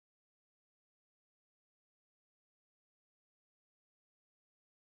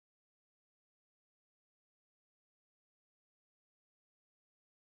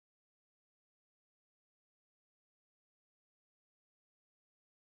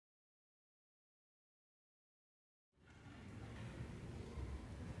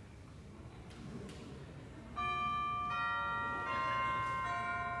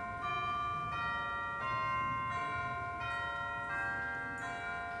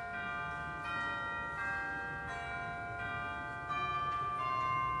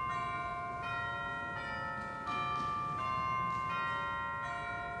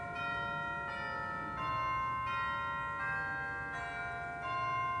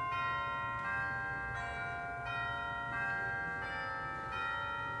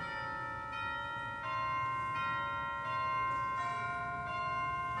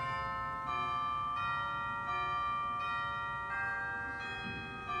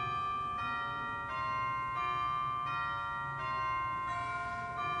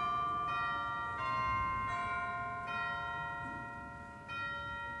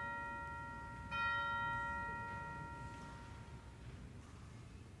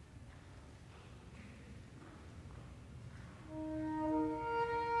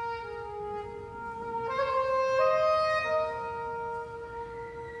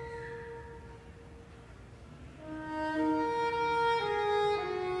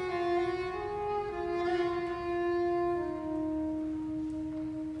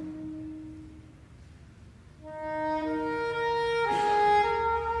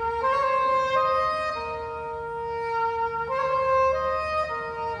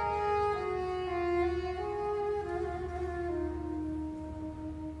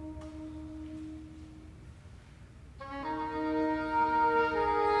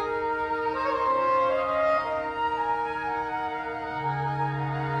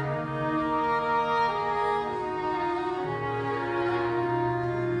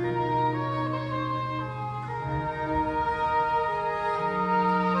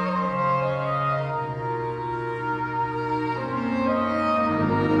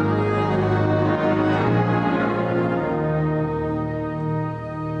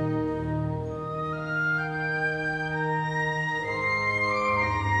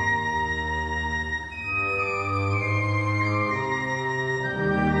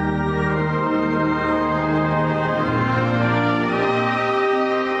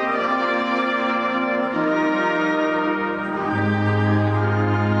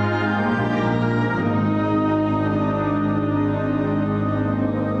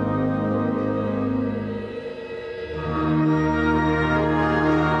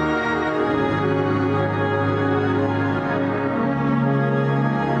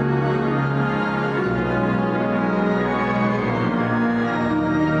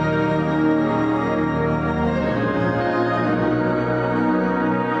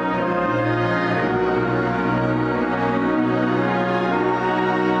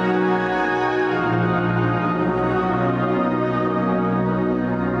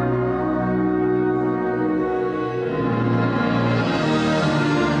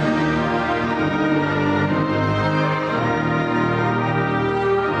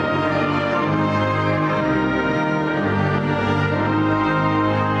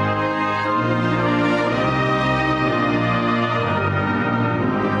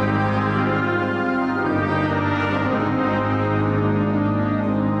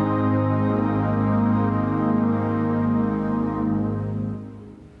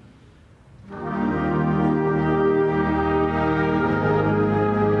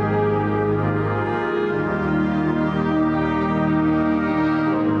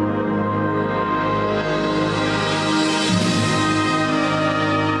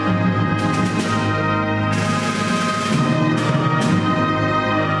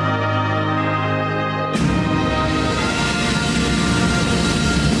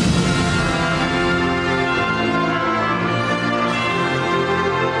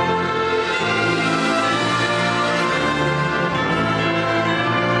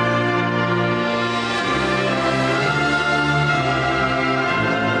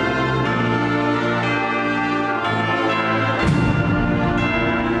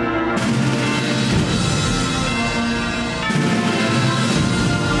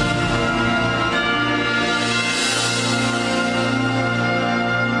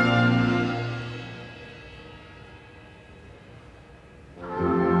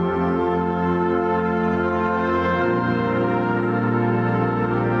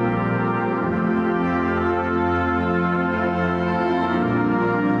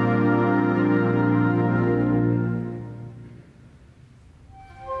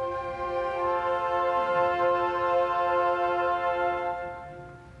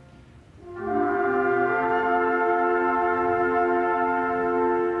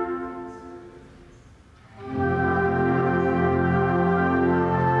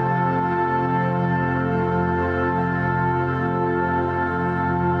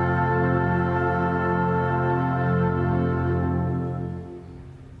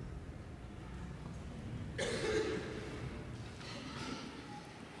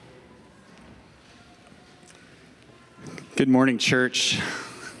Good morning, church.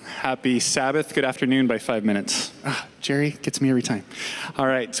 Happy Sabbath. Good afternoon by 5 minutes. Jerry gets me every time. All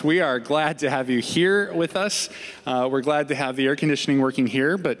right, we are glad to have you here with us. We're glad to have the air conditioning working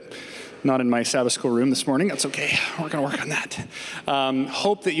here, but not in my Sabbath school room this morning. That's okay. We're going to work on that.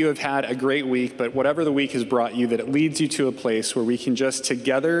 Hope that you have had a great week, but whatever the week has brought you, that it leads you to a place where we can just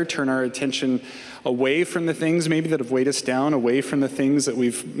together turn our attention away from the things maybe that have weighed us down, away from the things that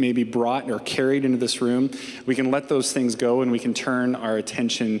we've maybe brought or carried into this room. We can let those things go and we can turn our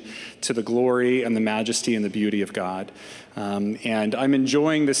attention to the glory and the majesty and the beauty of God. And I'm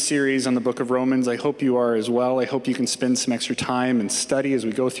enjoying this series on the book of Romans. I hope you are as well. I hope you can spend some extra time and study as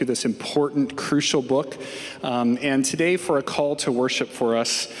we go through this important, crucial book. And today for a call to worship for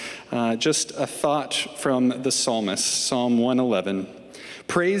us, just a thought from the psalmist, Psalm 111.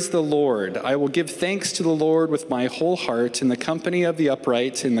 Praise the Lord. I will give thanks to the Lord with my whole heart in the company of the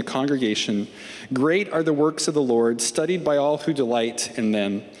upright in the congregation. Great are the works of the Lord, studied by all who delight in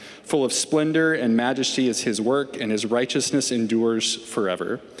them. Full of splendor and majesty is his work, and his righteousness endures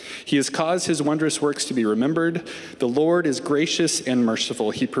forever. He has caused his wondrous works to be remembered. The Lord is gracious and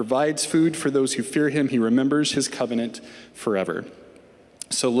merciful. He provides food for those who fear him. He remembers his covenant forever.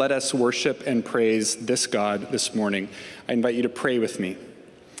 So let us worship and praise this God this morning. I invite you to pray with me.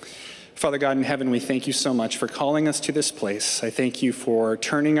 Father God in heaven, we thank you so much for calling us to this place. I thank you for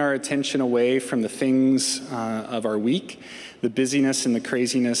turning our attention away from the things of our week, the busyness and the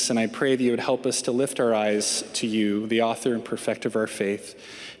craziness, and I pray that you would help us to lift our eyes to you, the author and perfecter of our faith,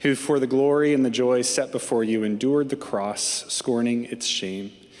 who for the glory and the joy set before you endured the cross, scorning its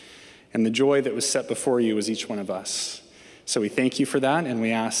shame. And the joy that was set before you was each one of us. So we thank you for that, and we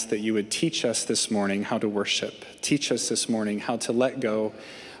ask that you would teach us this morning how to worship. Teach us this morning how to let go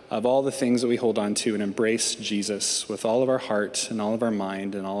of all the things that we hold on to and embrace Jesus with all of our heart and all of our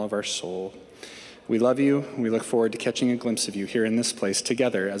mind and all of our soul. We love you. We look forward to catching a glimpse of you here in this place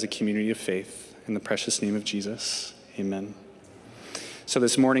together as a community of faith. In the precious name of Jesus, amen. So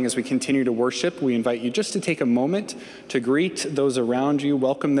this morning as we continue to worship, we invite you just to take a moment to greet those around you,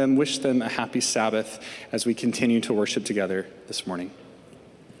 welcome them, wish them a happy Sabbath as we continue to worship together this morning.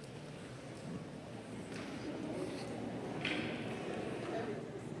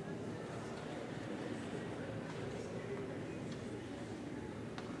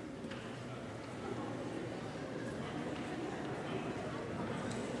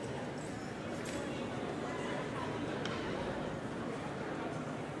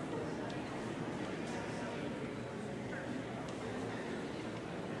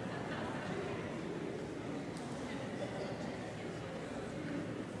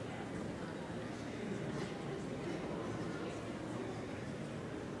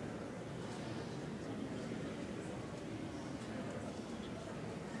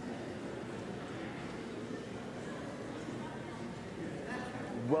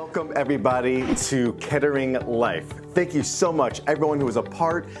 Welcome everybody to Kettering Life. Thank you so much, everyone who is a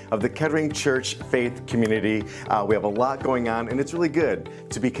part of the Kettering Church faith community. We have a lot going on, and it's really good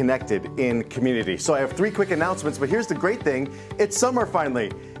to be connected in community. So I have 3 quick announcements, but here's the great thing. It's summer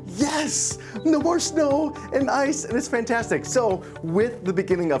finally. Yes! No more snow and ice, and it's fantastic. So with the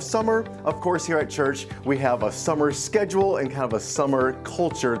beginning of summer, of course, here at church, we have a summer schedule and kind of a summer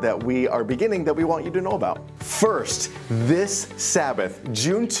culture that we are beginning that we want you to know about. First, this Sabbath,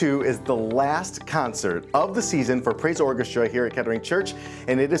 June 2, is the last concert of the season for Praise Orchestra here at Kettering Church,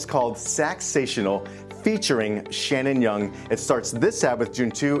 and it is called Saxational, featuring Shannon Young. It starts this Sabbath,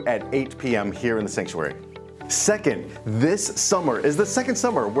 June 2, at 8 p.m. here in the sanctuary. Second, this summer is the second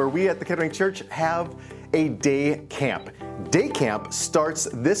summer where we at the Kettering Church have a day camp. Day camp starts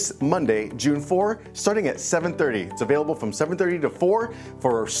this Monday, June 4, starting at 7:30. It's available from 7:30 to 4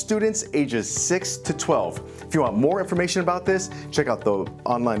 for students ages 6 to 12. If you want more information about this, check out the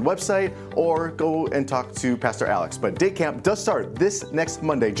online website or go and talk to Pastor Alex. But day camp does start this next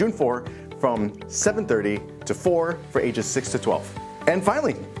Monday, June 4, from 7:30 to 4 for ages 6 to 12. And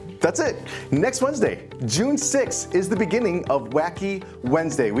finally, that's it. Next Wednesday, June 6th, is the beginning of Wacky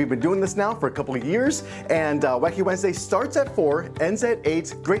Wednesday. We've been doing this now for a couple of years, and Wacky Wednesday starts at 4, ends at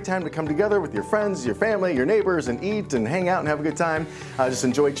 8. Great time to come together with your friends, your family, your neighbors, and eat and hang out and have a good time. Just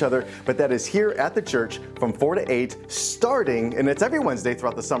enjoy each other. But that is here at the church from 4 to 8, starting, and it's every Wednesday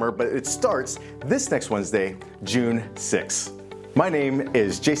throughout the summer, but it starts this next Wednesday, June 6th. My name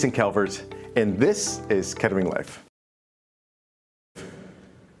is Jason Calvert, and this is Kettering Life.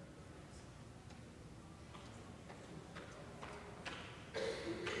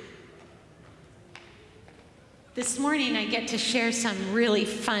 This morning I get to share some really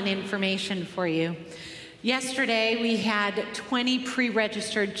fun information for you. Yesterday we had 20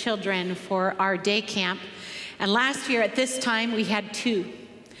 pre-registered children for our day camp, And last year at this time, we had 2.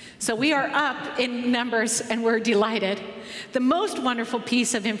 So we are up in numbers, and we're delighted. The most wonderful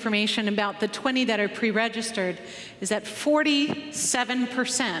piece of information about the 20 that are pre-registered is that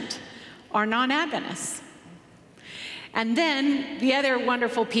 47% are non-Adventists. And then the other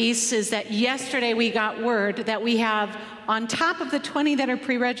wonderful piece is that yesterday we got word that we have, on top of the 20 that are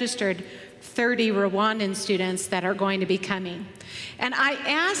pre-registered, 30 Rwandan students that are going to be coming. And I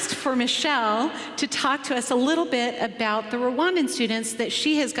asked for Michelle to talk to us a little bit about the Rwandan students that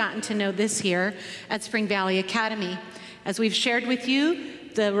she has gotten to know this year at Spring Valley Academy. As we've shared with you,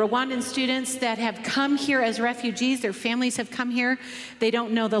 the Rwandan students that have come here as refugees, their families have come here, they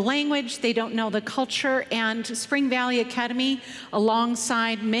don't know the language, they don't know the culture, and Spring Valley Academy,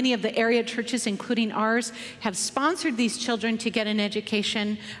 alongside many of the area churches, including ours, have sponsored these children to get an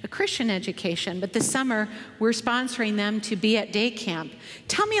education, a Christian education. But this summer, we're sponsoring them to be at day camp.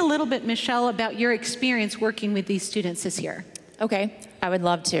 Tell me a little bit, Michelle, about your experience working with these students this year. Okay, I would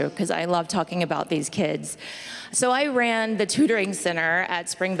love to, because I love talking about these kids. So I ran the tutoring center at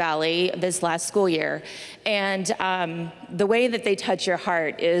Spring Valley this last school year, and the way that they touch your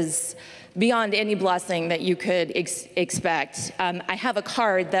heart is beyond any blessing that you could expect. I have a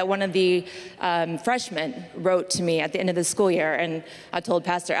card that one of the freshmen wrote to me at the end of the school year, and I told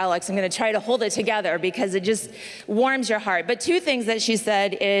Pastor Alex, I'm going to try to hold it together because it just warms your heart. But 2 things that she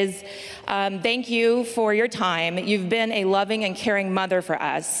said is, thank you for your time. You've been a loving and caring mother for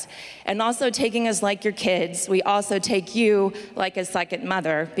us. And also taking us like your kids, we also take you like a second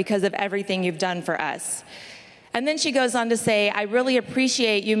mother because of everything you've done for us. And then she goes on to say, I really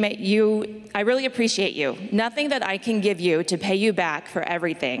appreciate you. Nothing that I can give you to pay you back for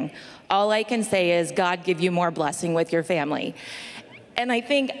everything. All I can say is God give you more blessing with your family. And I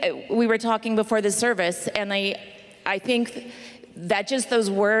think we were talking before the service, and I think that just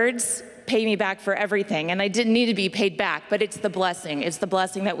those words pay me back for everything. And I didn't need to be paid back, but it's the blessing. It's the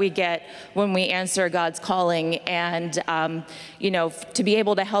blessing that we get when we answer God's calling. And, you know, to be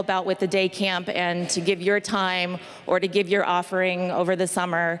able to help out with the day camp and to give your time or to give your offering over the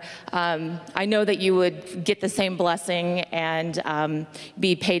summer, I know that you would get the same blessing and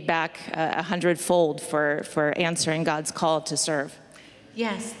be paid back 100-fold for answering God's call to serve.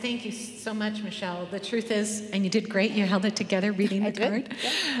 Yes, thank you so much, Michelle. The truth is, and you did great, you held it together reading the card.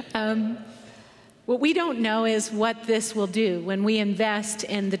 Yeah. What we don't know is what this will do when we invest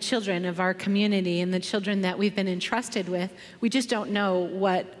in the children of our community and the children that we've been entrusted with. We just don't know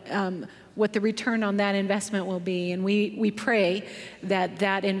what the return on that investment will be. And we pray that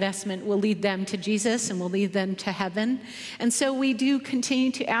that investment will lead them to Jesus and will lead them to heaven. And so we do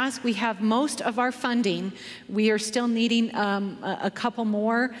continue to ask. We have most of our funding. We are still needing a couple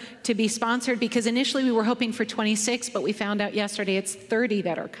more to be sponsored, because initially we were hoping for 26, but we found out yesterday it's 30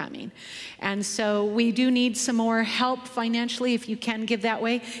 that are coming. And so we do need some more help financially if you can give that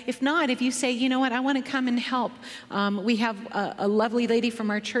way. If not, if you say, you know what, I want to come and help. We have a lovely lady from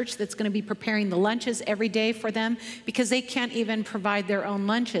our church that's going to be preparing the lunches every day for them, because they can't even provide their own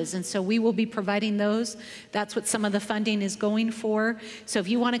lunches. And so we will be providing those. That's what some of the funding is going for. So if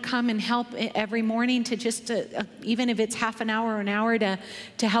you want to come and help every morning to just, even if it's half an hour or an hour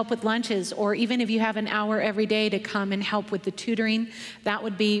to help with lunches, or even if you have an hour every day to come and help with the tutoring, that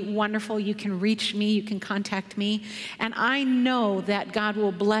would be wonderful. You can reach me, you can contact me. And I know that God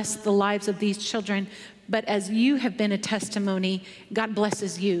will bless the lives of these children. But as you have been a testimony, God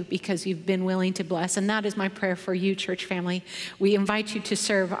blesses you because you've been willing to bless. And that is my prayer for you, church family. We invite you to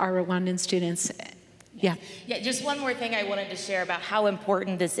serve our Rwandan students. Yeah. Yeah, just one more thing I wanted to share about how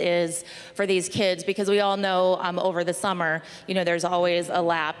important this is for these kids, because we all know over the summer, you know, there's always a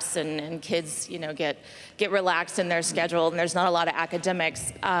lapse and kids, you know, get relaxed in their schedule, and there's not a lot of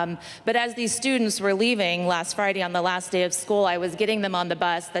academics. But as these students were leaving last Friday on the last day of school, I was getting them on the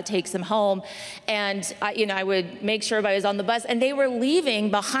bus that takes them home, and you know, I would make sure everybody was on the bus, and they were leaving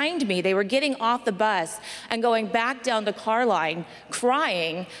behind me. They were getting off the bus and going back down the car line,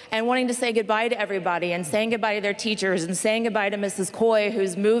 crying and wanting to say goodbye to everybody, and saying goodbye to their teachers, and saying goodbye to Mrs. Coy,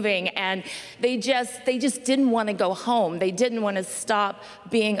 who's moving. And they just didn't want to go home. They didn't want to stop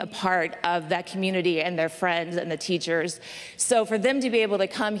being a part of that community and their friends and the teachers. So for them to be able to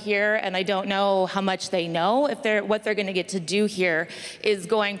come here, and I don't know how much they know, what they're going to get to do here is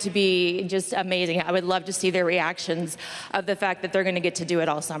going to be just amazing. I would love to see their reactions of the fact that they're going to get to do it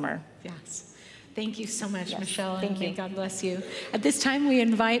all summer. Yes. Thank you so much, Michelle, and may God bless you. At this time, we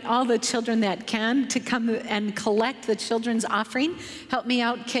invite all the children that can to come and collect the children's offering. Help me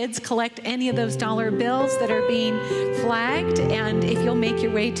out, kids. Collect any of those dollar bills that are being flagged, and if you'll make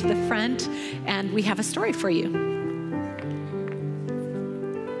your way to the front, and we have a story for you.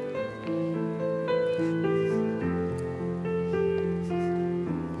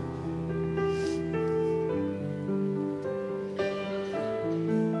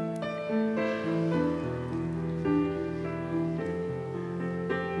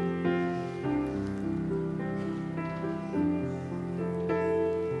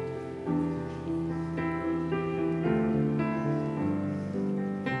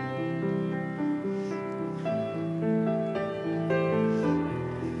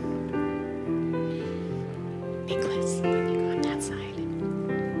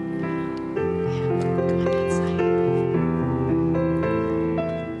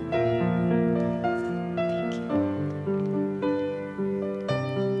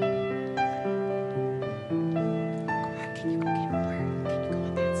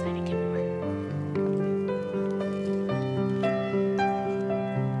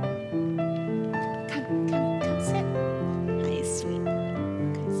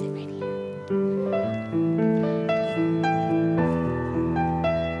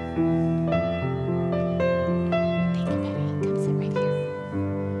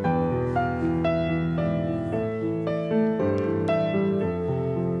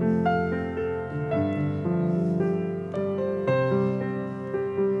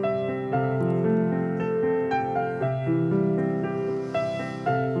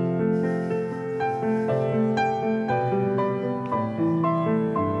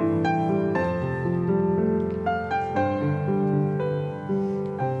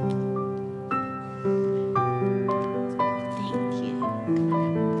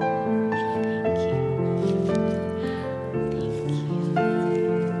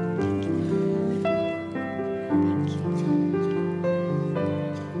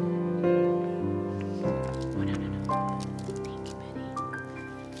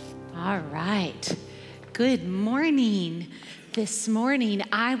 Good morning. This morning,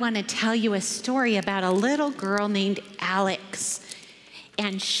 I want to tell you a story about a little girl named Alex.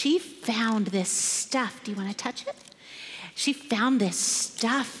 And she found this stuff. Do you want to touch it? She found this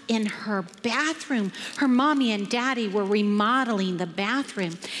stuff in her bathroom. Her mommy and daddy were remodeling the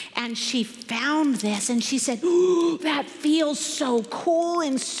bathroom. And she found this and she said, "Ooh, that feels so cool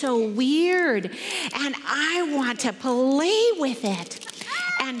and so weird. And I want to play with it."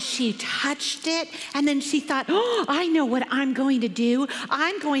 And she touched it, and then she thought, "Oh, I know what I'm going to do.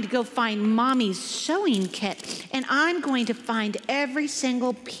 I'm going to go find Mommy's sewing kit, and I'm going to find every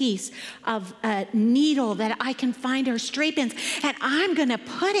single piece of a needle that I can find, or straight pins, and I'm going to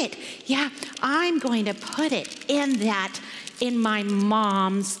put it, I'm going to put it in my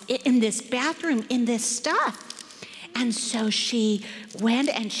mom's, in this bathroom, in this stuff." And so she went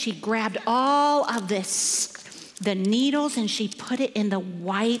and she grabbed all of the needles, and she put it in the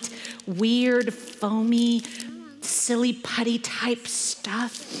white, weird, foamy, silly putty type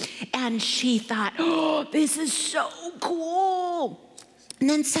stuff. And she thought, "Oh, this is so cool." And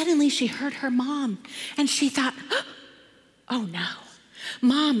then suddenly she heard her mom, and she thought, "Oh no,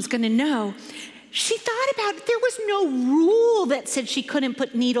 Mom's gonna know." She thought about it. There was no rule that said she couldn't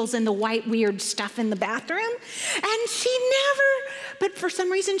put needles in the white, weird stuff in the bathroom. And but for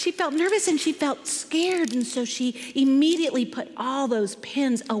some reason she felt nervous and she felt scared. And so she immediately put all those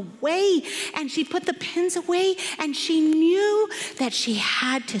pins away. And she put the pins away, and she knew that she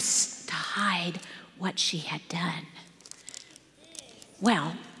had to hide what she had done.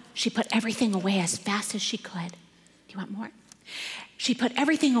 Well, she put everything away as fast as she could. Do you want more? She put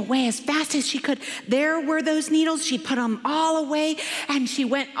everything away as fast as she could. There were those needles. She put them all away, and she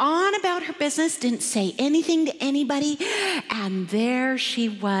went on about her business, didn't say anything to anybody. And there she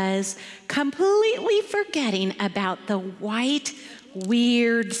was, completely forgetting about the white,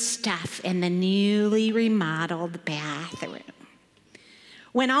 weird stuff in the newly remodeled bathroom.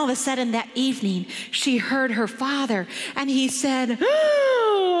 When all of a sudden that evening, she heard her father, and he said,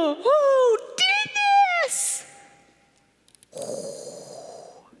 "Oh, who did this?"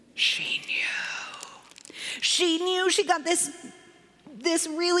 She knew. She knew. She got this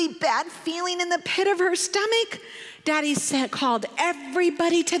really bad feeling in the pit of her stomach. Daddy called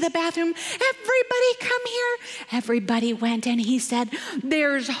everybody to the bathroom. "Everybody come here." Everybody went, and he said,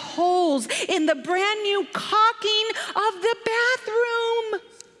 "There's holes in the brand new caulking of the bathroom.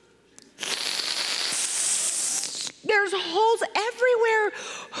 There's holes everywhere.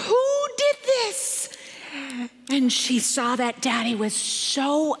 Who did this?" And she saw that Daddy was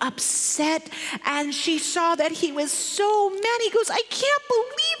so upset, and she saw that he was so mad. He goes, "I can't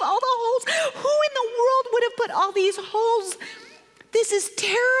believe all the holes. Who in the world would have put all these holes? This is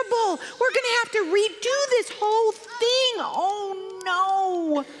terrible. We're going to have to redo this whole thing. Oh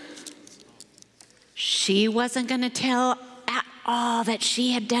no." She wasn't going to tell at all that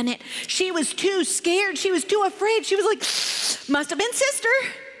she had done it. She was too scared. She was too afraid. She was like, "Must have been sister.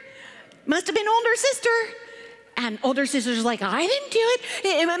 Must have been older sister." And older sister's like, "I didn't do it.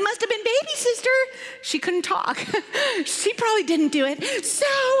 It must have been baby sister." She couldn't talk. She probably didn't do it. So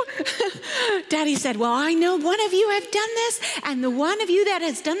Daddy said, "Well, I know one of you have done this, and the one of you that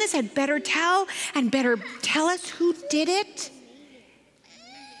has done this had better tell us who did it."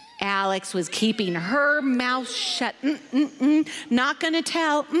 Alex was keeping her mouth shut. Not gonna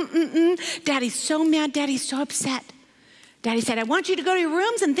tell. Daddy's so mad. Daddy's so upset. Daddy said, "I want you to go to your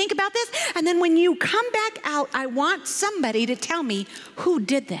rooms and think about this, and then when you come back out, I want somebody to tell me who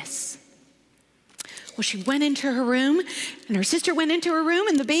did this." Well, she went into her room, and her sister went into her room,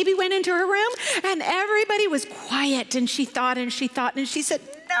 and the baby went into her room, and everybody was quiet, and she thought, and she thought, and she said,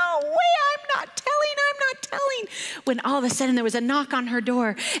 "No way, I'm not telling. When all of a sudden there was a knock on her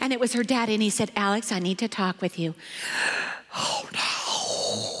door, and it was her daddy, and he said, "Alex, I need to talk with you." Oh no.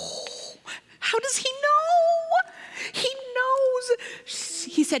 How does he know? He knows.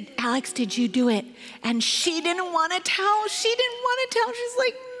 He said, "Alex, did you do it?" And she didn't want to tell. She's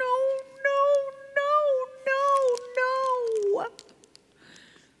like, "No.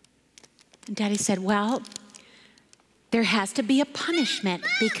 And Daddy said, "Well, there has to be a punishment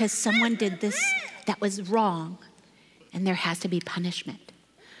because someone did this that was wrong, and there has to be punishment.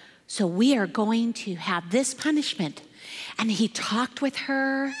 So we are going to have this punishment." And he talked with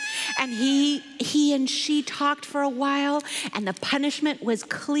her, and he and she talked for a while, and the punishment was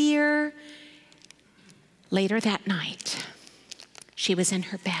clear. Later that night, she was in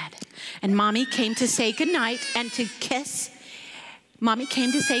her bed, and Mommy came to say goodnight and to kiss. Mommy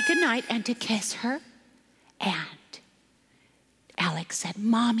came to say goodnight and to kiss her, and Alex said,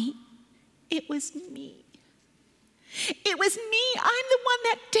 "Mommy, it was me. It was me. I'm the one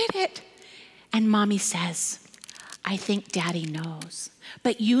that did it." And Mommy says, I think Daddy knows,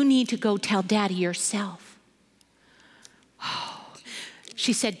 but you need to go tell Daddy yourself.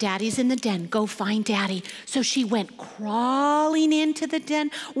 She said, Daddy's in the den, go find Daddy. So she went crawling into the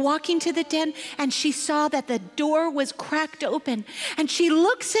den, walking to the den, and she saw that the door was cracked open. And she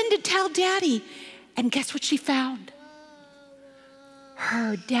looks in to tell Daddy, and guess what she found?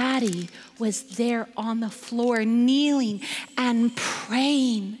 Her daddy was there on the floor, kneeling and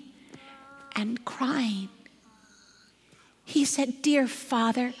praying and crying. He said, Dear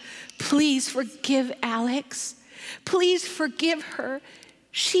Father, please forgive Alex. Please forgive her.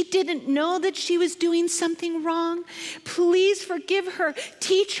 She didn't know that she was doing something wrong. Please forgive her.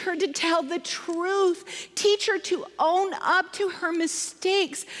 Teach her to tell the truth. Teach her to own up to her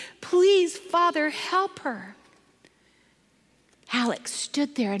mistakes. Please, Father, help her. Alex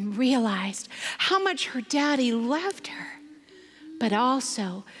stood there and realized how much her daddy loved her, but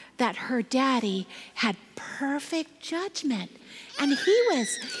also that her daddy had perfect judgment. And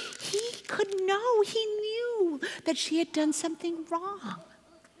he could know, he knew that she had done something wrong.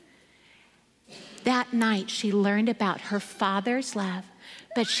 That night, she learned about her father's love,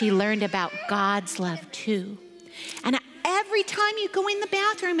 but she learned about God's love too. And every time you go in the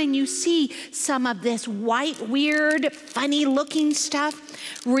bathroom and you see some of this white, weird, funny looking stuff,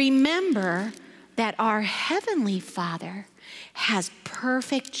 remember that our Heavenly Father has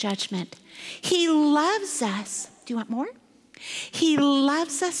perfect judgment. He loves us. Do you want more? He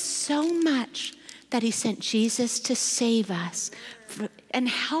loves us so much that he sent Jesus to save us and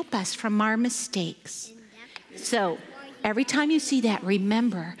help us from our mistakes. So every time you see that,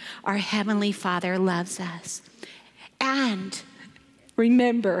 remember our Heavenly Father loves us. And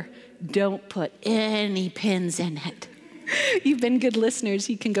remember, don't put any pins in it. You've been good listeners.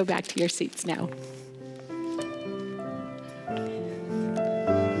 You can go back to your seats now.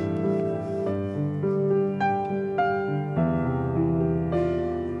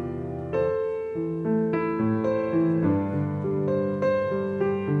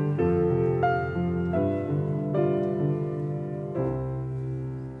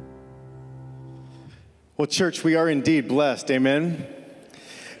 Well, church, we are indeed blessed, amen?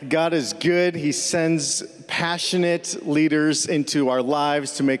 God is good. He sends passionate leaders into our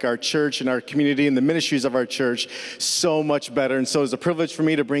lives to make our church and our community and the ministries of our church so much better. And so it's a privilege for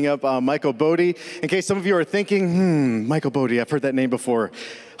me to bring up Michael Bodie. In case some of you are thinking, Michael Bodie, I've heard that name before.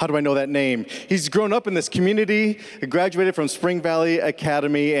 How do I know that name? He's grown up in this community, graduated from Spring Valley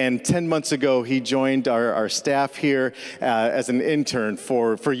Academy, and 10 months ago, he joined our staff here as an intern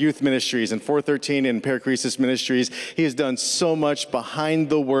for youth ministries and 413 and Paracresis Ministries. He has done so much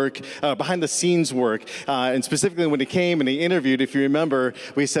behind the scenes work. And specifically when he came and he interviewed, if you remember,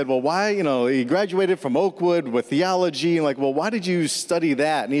 we said, well, why, he graduated from Oakwood with theology. And why did you study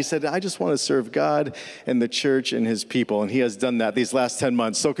that? And he said, I just want to serve God and the church and his people. And he has done that these last 10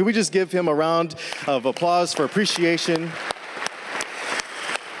 months. So can we just give him a round of applause for appreciation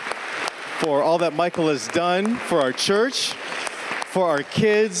for all that Michael has done for our church, for our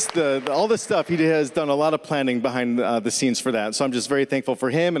kids, all the stuff. He has done a lot of planning behind the scenes for that. So I'm just very thankful for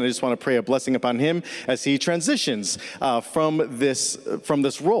him, and I just want to pray a blessing upon him as he transitions from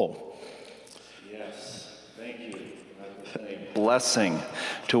this role. Yes, thank you. A blessing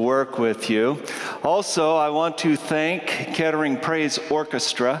to work with you. Also, I want to thank Kettering Praise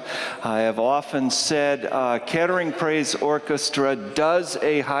Orchestra. I have often said Kettering Praise Orchestra does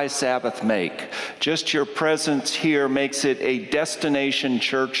a high Sabbath make. Just your presence here makes it a destination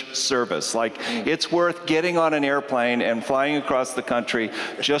church service. It's worth getting on an airplane and flying across the country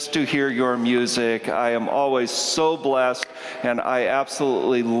just to hear your music. I am always so blessed, and I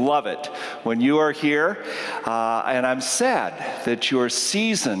absolutely love it when you are here. And I'm sad that your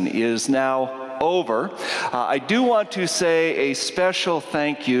season is now over. I do want to say a special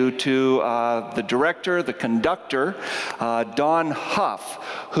thank you to the director, the conductor, Don Huff,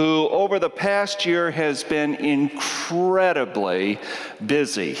 who over the past year has been incredibly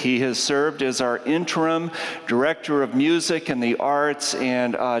busy. He has served as our interim director of music and the arts.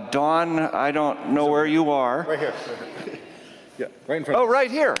 And Don, I don't know where you are. Right here. Yeah, right in front. Oh, right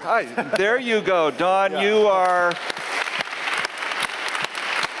here. Hi. There you go, Don. Yeah. You are...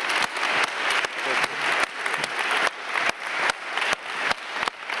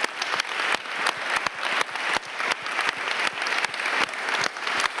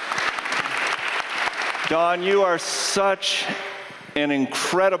 Don, you are such an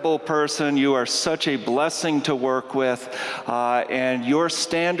incredible person. You are such a blessing to work with, and your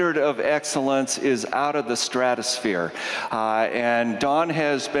standard of excellence is out of the stratosphere. And Don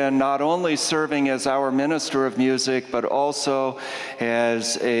has been not only serving as our minister of music, but also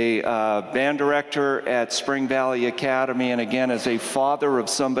as a band director at Spring Valley Academy, and again, as a father of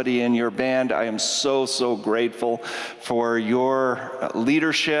somebody in your band. I am so, so grateful for your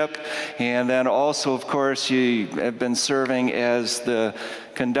leadership. And then also, of course, you have been serving as the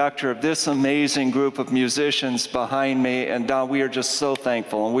conductor of this amazing group of musicians behind me. And Don, we are just so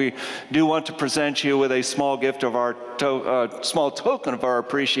thankful. And we do want to present you with a small gift of our small token of our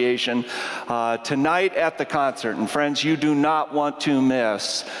appreciation tonight at the concert. And friends, you do not want to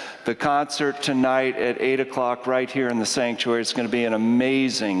miss the concert tonight at 8 o'clock right here in the sanctuary. It's going to be an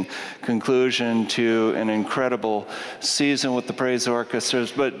amazing conclusion to an incredible season with the praise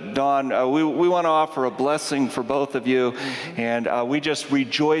orchestras. But Dawn, we want to offer a blessing for both of you, and we just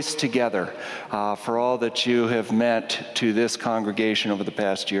rejoice together for all that you have meant to this congregation over the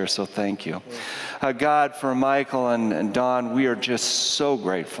past year, so thank you. God, for Michael and Dawn, we are just so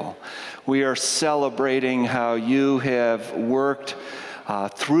grateful. We are celebrating how you have worked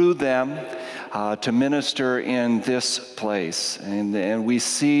through them to minister in this place. And we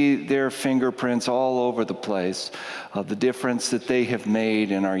see their fingerprints all over the place, the difference that they have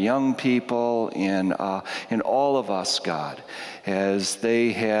made in our young people, in all of us, God, as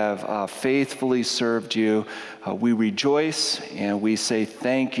they have faithfully served you. We rejoice and we say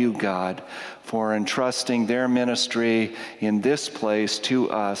thank you, God, for entrusting their ministry in this place to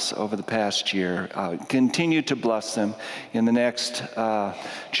us over the past year. Continue to bless them in the next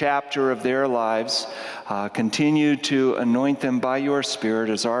chapter of their lives. Continue to anoint them by your Spirit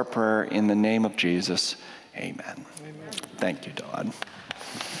is our prayer in the name of Jesus. Amen. Amen. Thank you, Don.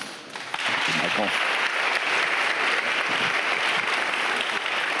 Thank you, Michael.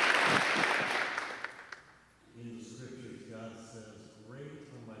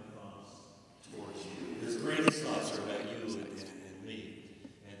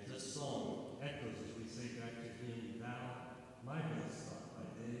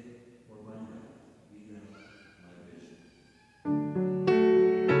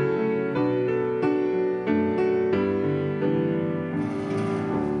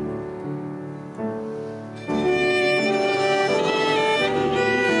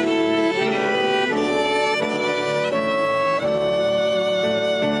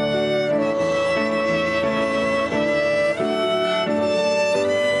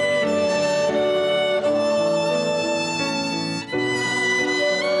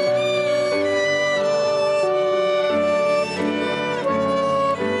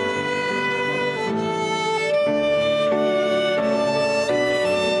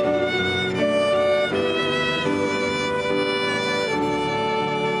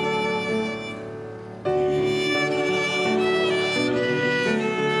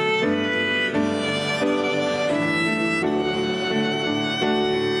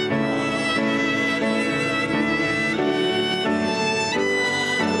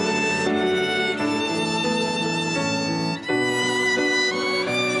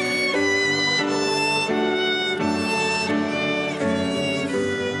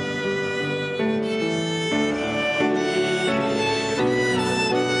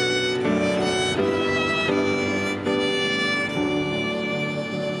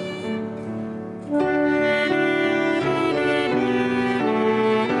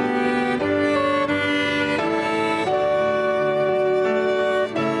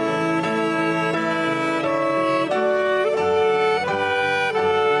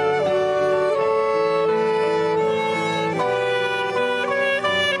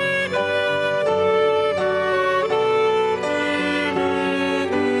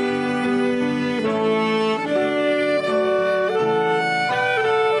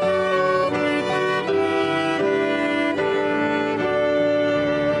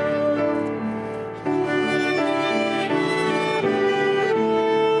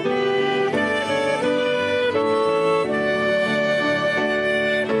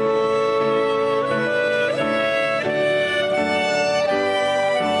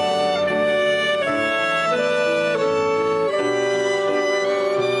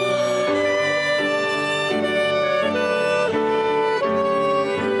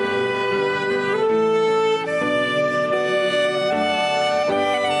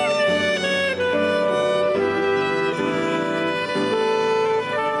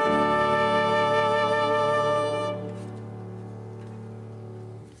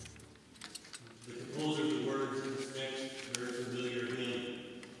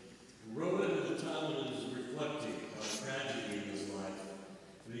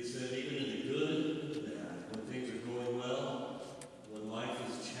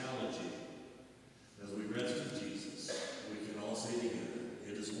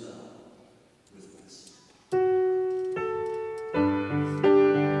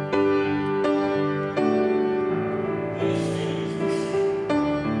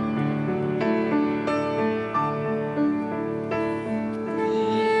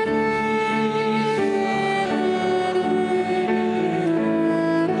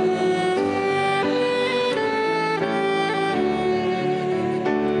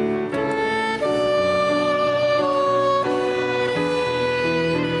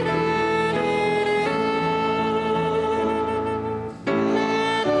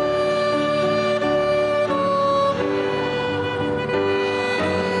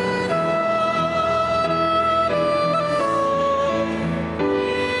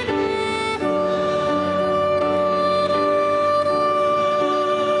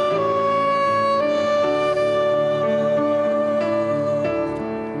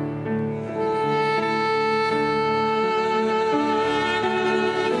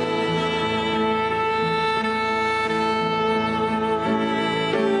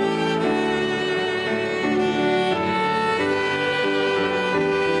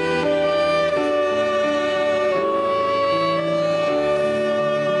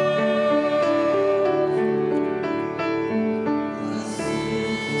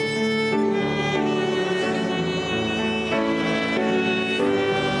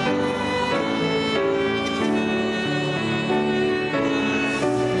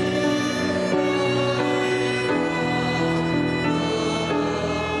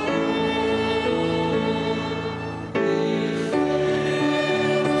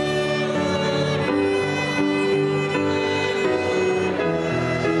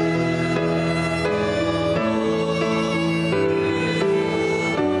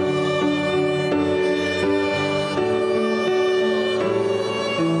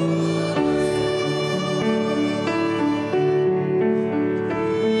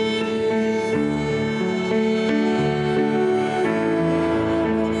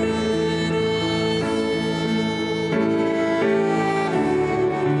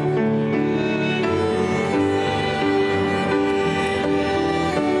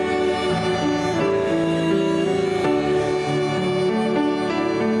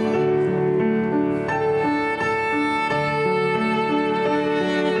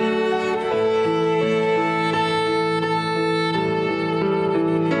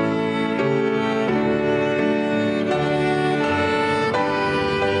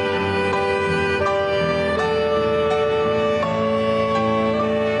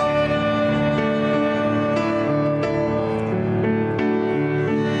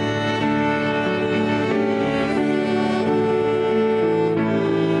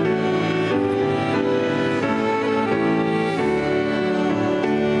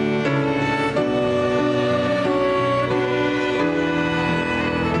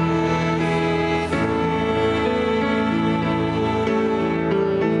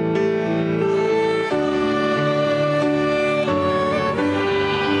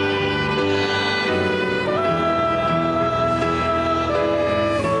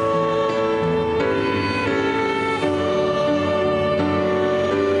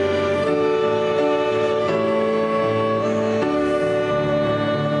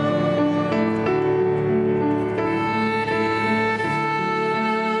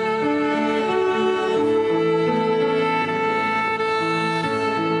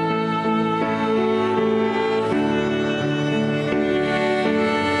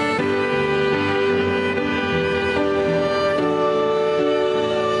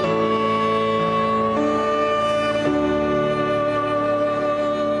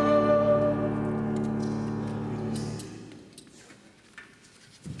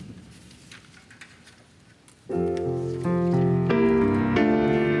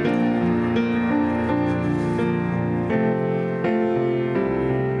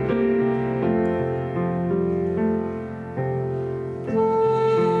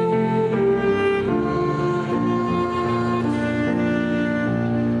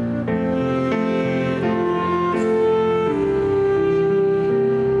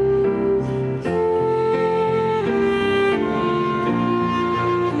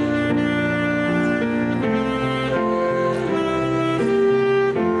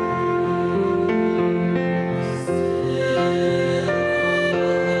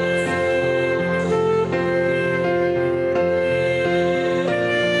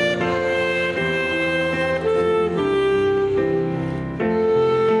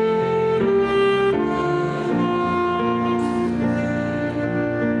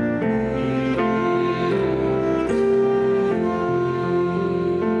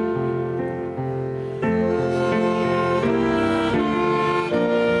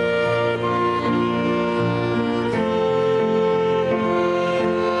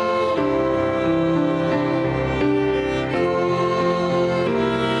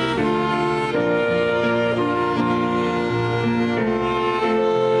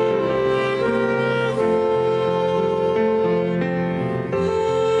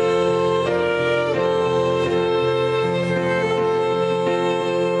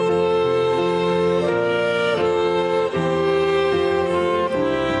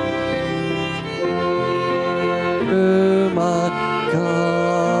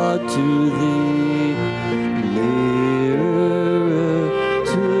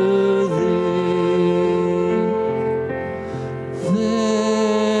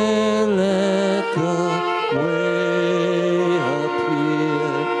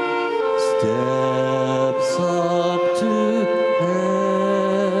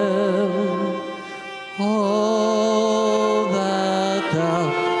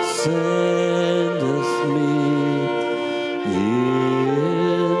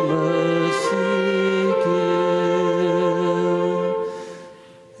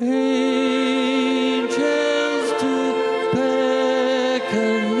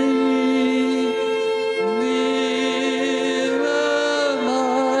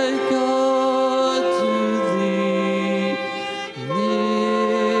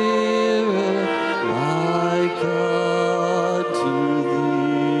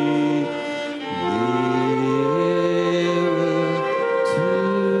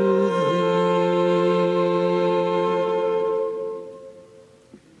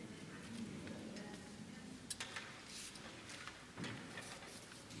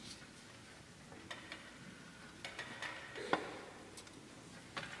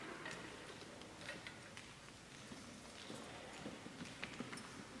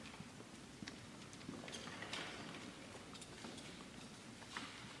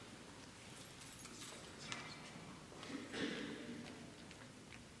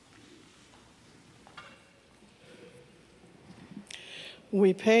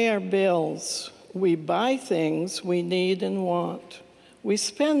 We pay our bills. We buy things we need and want. We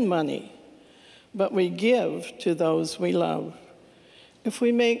spend money, but we give to those we love. If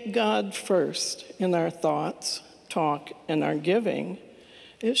we make God first in our thoughts, talk, and our giving,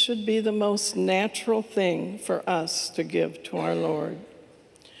 it should be the most natural thing for us to give to our Lord.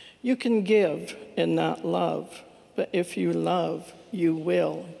 You can give and not love, but if you love, you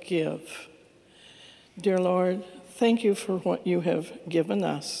will give. Dear Lord, thank you for what you have given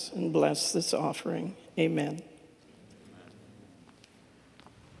us, and bless this offering. Amen.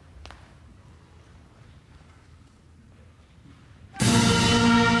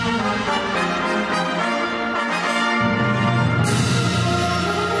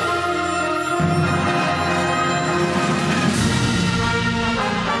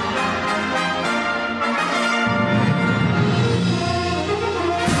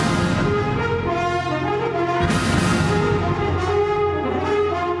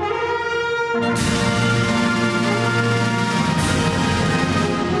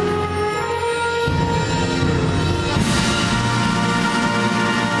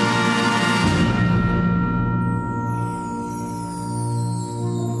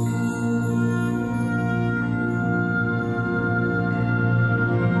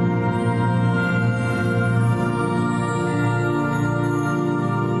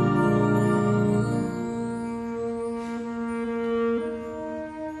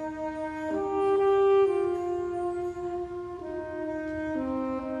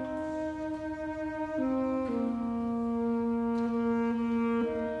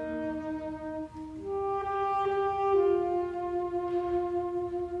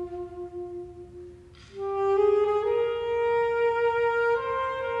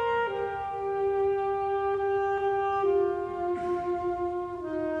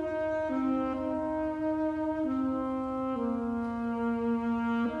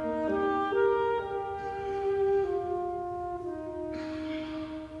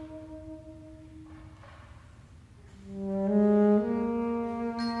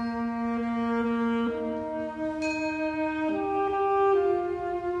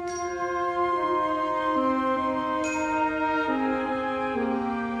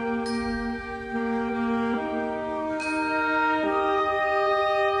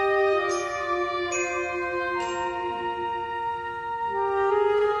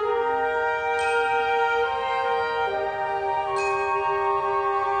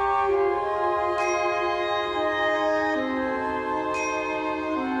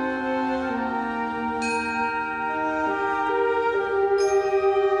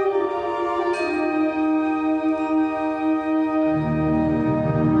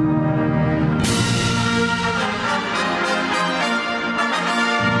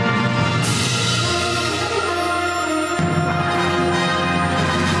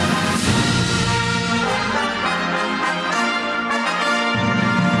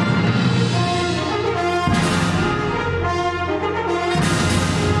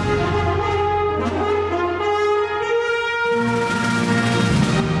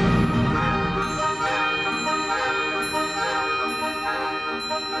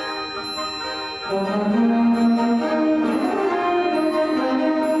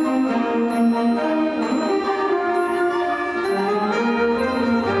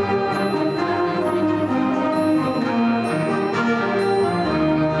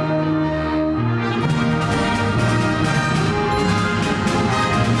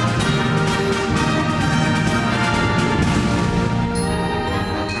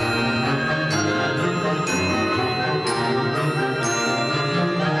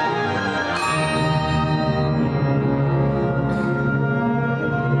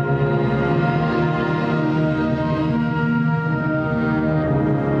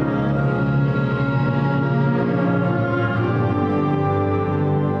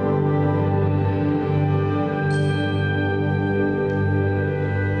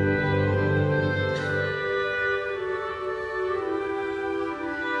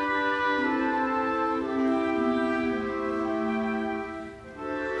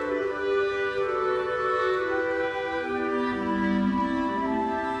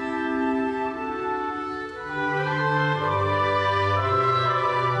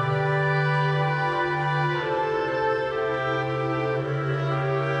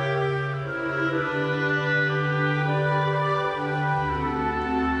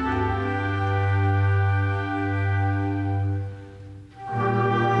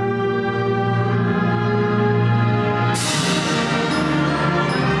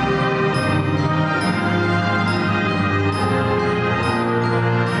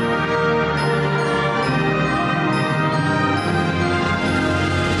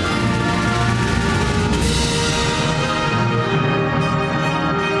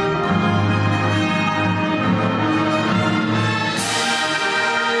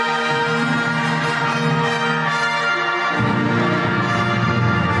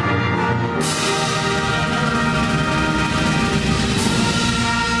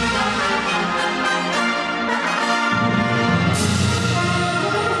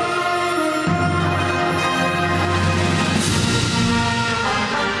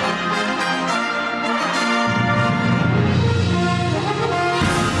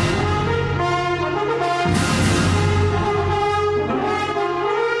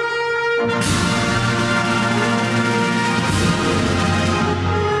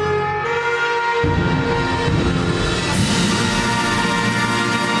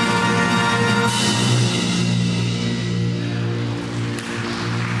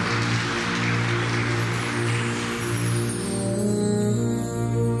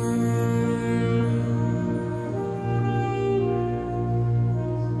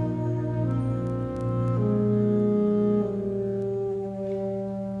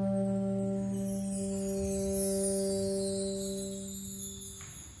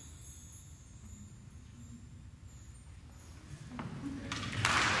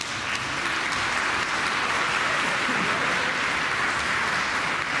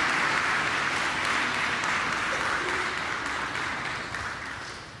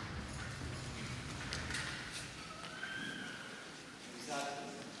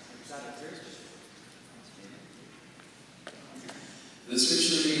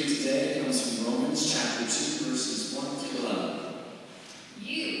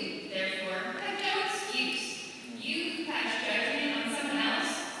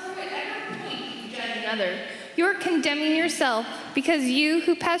 another. You are condemning yourself because you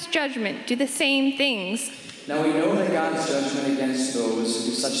who pass judgment do the same things. Now we know that God's judgment against those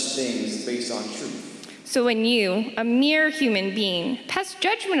who do such things is based on truth. So when you, a mere human being, pass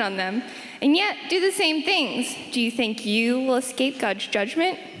judgment on them, and yet do the same things, do you think you will escape God's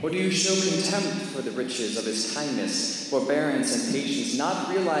judgment? Or do you show contempt for the riches of his kindness, forbearance, and patience, not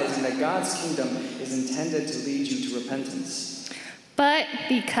realizing that God's kingdom is intended to lead you to repentance? But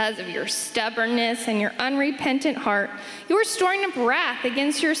because of your stubbornness and your unrepentant heart, you are storing up wrath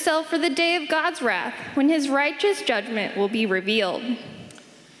against yourself for the day of God's wrath, when his righteous judgment will be revealed.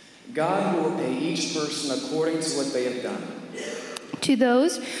 God will pay each person according to what they have done. To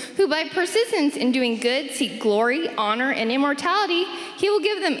those who by persistence in doing good seek glory, honor, and immortality, he will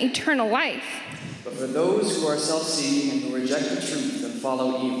give them eternal life. But for those who are self-seeking and who reject the truth and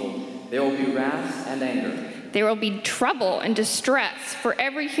follow evil, there will be wrath and anger. There will be trouble and distress for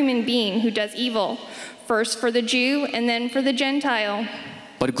every human being who does evil, first for the Jew and then for the Gentile.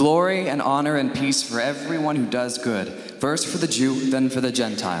 But glory and honor and peace for everyone who does good, first for the Jew, then for the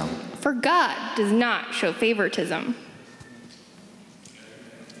Gentile. For God does not show favoritism.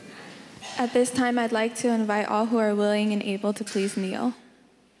 At this time, I'd like to invite all who are willing and able to please kneel.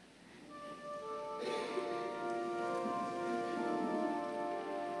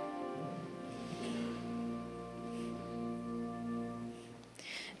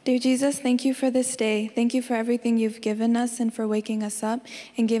 Dear Jesus, thank you for this day. Thank you for everything you've given us and for waking us up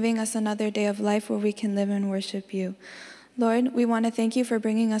and giving us another day of life where we can live and worship you. Lord, we want to thank you for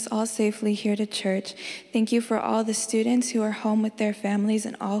bringing us all safely here to church. Thank you for all the students who are home with their families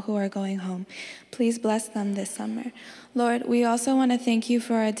and all who are going home. Please bless them this summer. Lord, we also want to thank you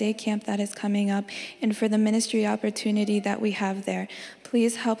for our day camp that is coming up and for the ministry opportunity that we have there.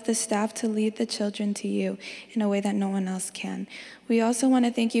 Please help the staff to lead the children to you in a way that no one else can. We also want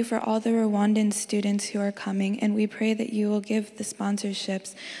to thank you for all the Rwandan students who are coming, and we pray that you will give the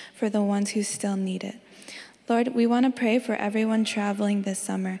sponsorships for the ones who still need it. Lord, we want to pray for everyone traveling this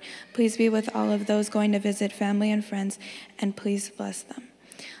summer. Please be with all of those going to visit family and friends, and please bless them.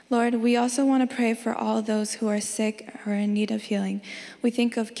 Lord, we also want to pray for all those who are sick or in need of healing. We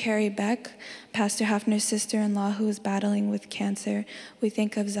think of Carrie Beck, Pastor Haffner's sister-in-law who is battling with cancer. We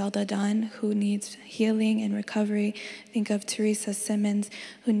think of Zelda Dunn, who needs healing and recovery. Think of Teresa Simmons,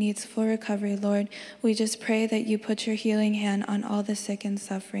 who needs full recovery. Lord, we just pray that you put your healing hand on all the sick and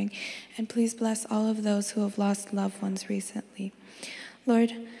suffering. And please bless all of those who have lost loved ones recently.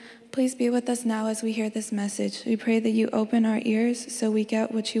 Lord, please be with us now as we hear this message. We pray that you open our ears so we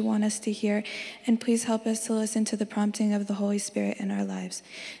get what you want us to hear, and please help us to listen to the prompting of the Holy Spirit in our lives.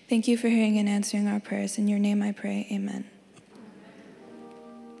 Thank you for hearing and answering our prayers. In your name I pray, amen.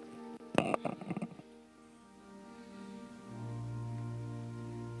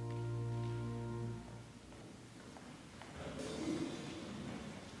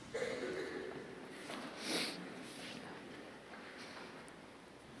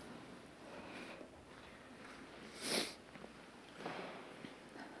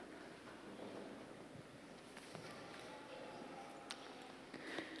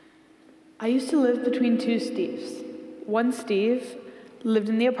 I used to live between two Steves. One Steve lived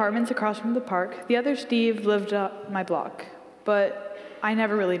in the apartments across from the park. The other Steve lived up my block, but I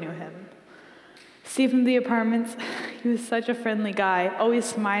never really knew him. Steve from the apartments, he was such a friendly guy, always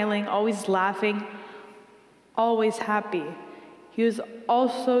smiling, always laughing, always happy. He was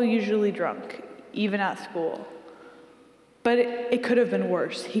also usually drunk, even at school. But it could have been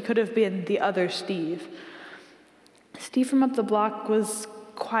worse. He could have been the other Steve. Steve from up the block was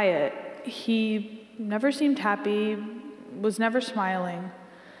quiet. He never seemed happy, was never smiling.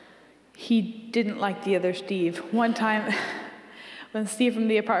 He didn't like the other Steve. One time, when Steve from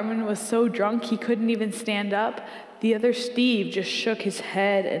the apartment was so drunk he couldn't even stand up, the other Steve just shook his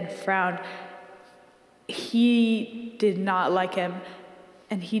head and frowned. He did not like him,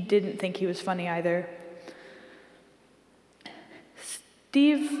 and he didn't think he was funny either.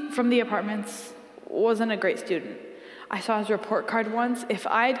 Steve from the apartments wasn't a great student. I saw his report card once. If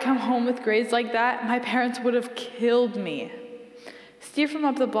I'd come home with grades like that, my parents would have killed me. Steve from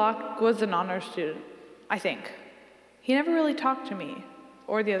up the block was an honor student, I think. He never really talked to me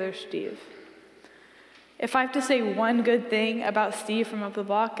or the other Steve. If I have to say one good thing about Steve from up the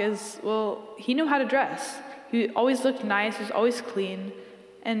block is, well, he knew how to dress. He always looked nice, he was always clean,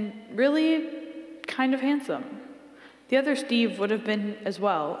 and really kind of handsome. The other Steve would have been as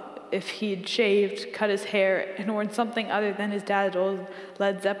well, if he'd shaved, cut his hair, and worn something other than his dad's old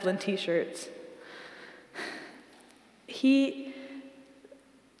Led Zeppelin t-shirts. He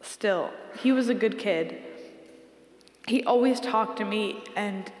was a good kid. He always talked to me,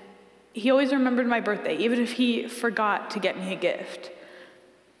 and He always remembered my birthday, even if he forgot to get me a gift.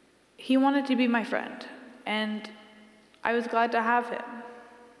 He wanted to be my friend, and I was glad to have him.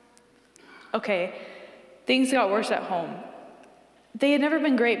 Okay, things got worse at home. They had never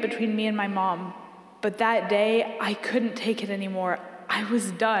been great between me and my mom, but that day, I couldn't take it anymore. I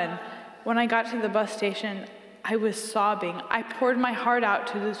was done. When I got to the bus station, I was sobbing. I poured my heart out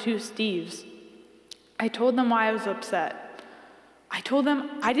to the two Steves. I told them why I was upset. I told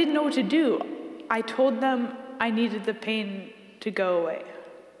them I didn't know what to do. I told them I needed the pain to go away.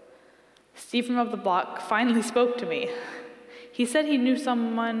 Steve from up the block finally spoke to me. He said he knew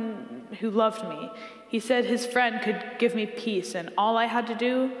someone who loved me. He said his friend could give me peace, and all I had to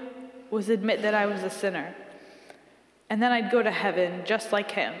do was admit that I was a sinner. And then I'd go to heaven just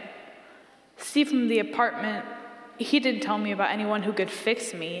like him. Steve from the apartment, he didn't tell me about anyone who could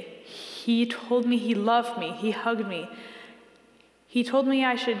fix me. He told me he loved me. He hugged me. He told me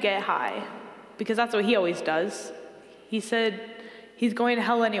I should get high, because that's what he always does. He said he's going to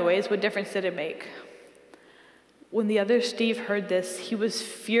hell anyways. What difference did it make? When the other Steve heard this, he was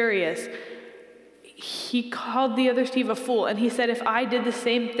furious. He called the other Steve a fool, and he said if I did the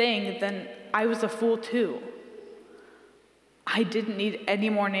same thing, then I was a fool too. I didn't need any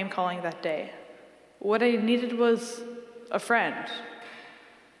more name-calling that day. What I needed was a friend.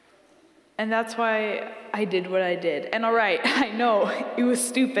 And that's why I did what I did. And all right, I know, it was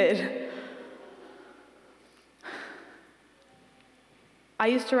stupid. I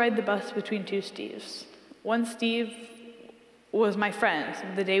used to ride the bus between two Steves. One Steve was my friend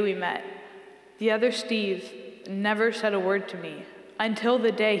the day we met. The other Steve never said a word to me until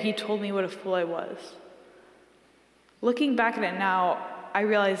the day he told me what a fool I was. Looking back at it now, I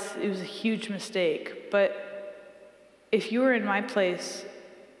realize it was a huge mistake, but if you were in my place,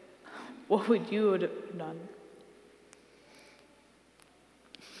 what would you have done?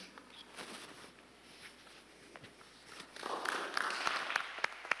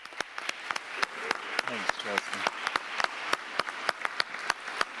 Thanks, Justin.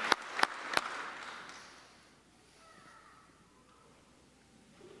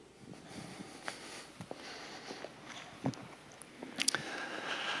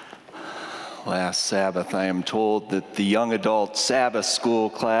 Last Sabbath, I am told that the young adult Sabbath school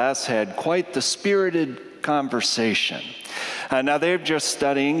class had quite the spirited conversation. Now, they're just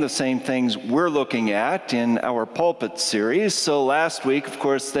studying the same things we're looking at in our pulpit series. So last week, of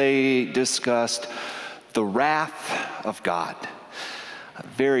course, they discussed the wrath of God, a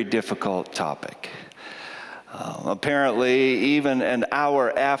very difficult topic. Apparently, even an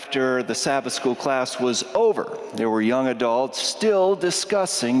hour after the Sabbath school class was over, there were young adults still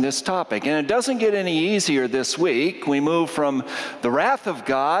discussing this topic. And it doesn't get any easier this week. We move from the wrath of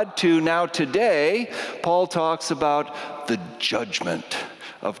God to now today, Paul talks about the judgment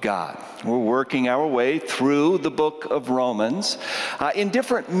of God. We're working our way through the book of Romans in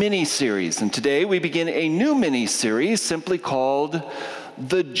different mini-series. And today we begin a new mini-series simply called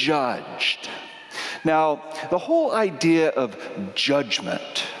The Judged. Now, the whole idea of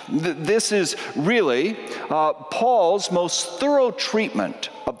judgment, this is really Paul's most thorough treatment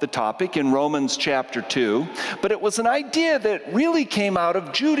of the topic in Romans chapter 2, but it was an idea that really came out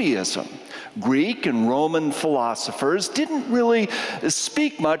of Judaism. Greek and Roman philosophers didn't really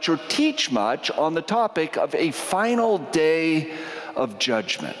speak much or teach much on the topic of a final day of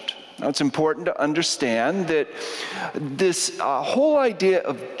judgment. Now, it's important to understand that this whole idea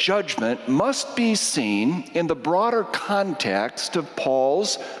of judgment must be seen in the broader context of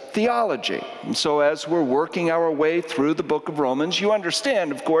Paul's theology. And so as we're working our way through the book of Romans, you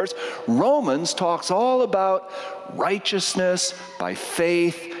understand, of course, Romans talks all about righteousness by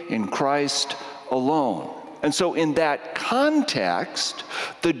faith in Christ alone. And so in that context,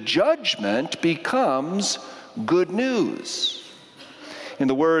 the judgment becomes good news. In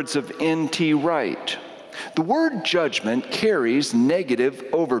the words of N.T. Wright, the word judgment carries negative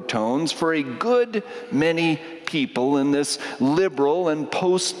overtones for a good many people in this liberal and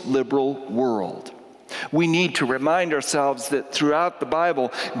post-liberal world. We need to remind ourselves that throughout the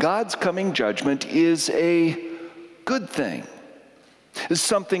Bible, God's coming judgment is a good thing. It's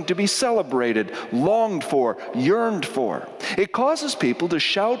something to be celebrated, longed for, yearned for. It causes people to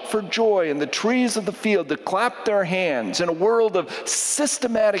shout for joy in the trees of the field, to clap their hands in a world of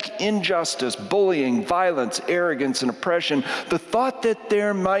systematic injustice, bullying, violence, arrogance, and oppression. The thought that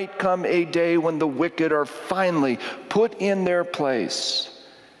there might come a day when the wicked are finally put in their place,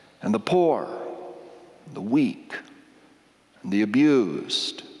 and the poor, the weak, and the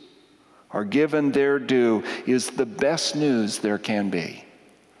abused are given their due is the best news there can be.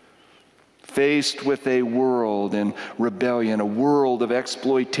 faced with a world in rebellion, a world of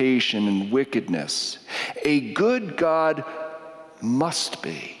exploitation and wickedness, a good God must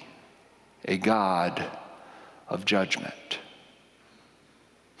be a God of judgment.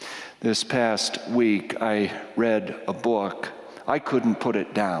 This past week, I read a book. I couldn't put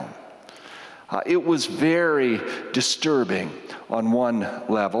it down. It was very disturbing on one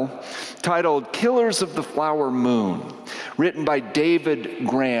level, titled Killers of the Flower Moon, written by David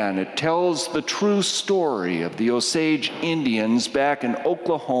Gran. It tells the true story of the Osage Indians back in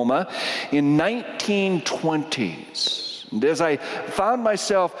Oklahoma in 1920s. And as I found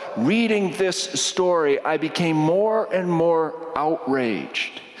myself reading this story, I became more and more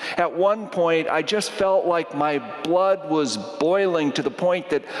outraged. At one point, I just felt like my blood was boiling to the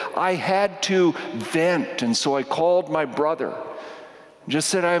point that I had to vent. And so I called my brother and just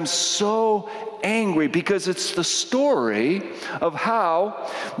said, I'm so angry because it's the story of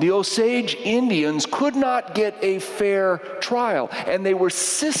how the Osage Indians could not get a fair trial, and they were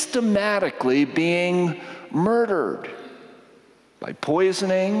systematically being murdered by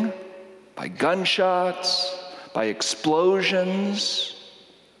poisoning, by gunshots, by explosions.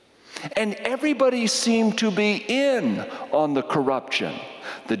 And everybody seemed to be in on the corruption.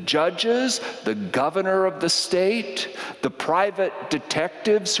 The judges, the governor of the state, the private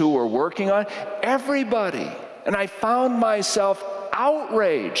detectives who were working on it, everybody. And I found myself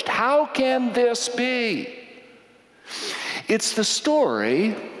outraged. How can this be? It's the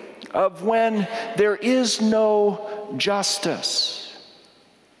story of when there is no justice.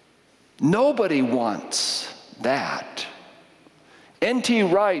 Nobody wants that. N.T.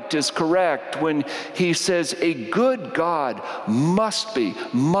 Wright is correct when he says a good God must be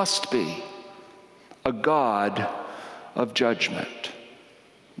a God of judgment.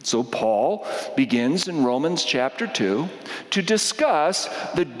 So Paul begins in Romans chapter 2 to discuss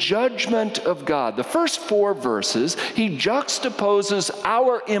the judgment of God. The first 4 verses, he juxtaposes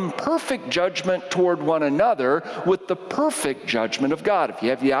our imperfect judgment toward one another with the perfect judgment of God. If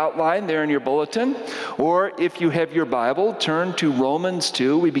you have the outline there in your bulletin, or if you have your Bible, turn to Romans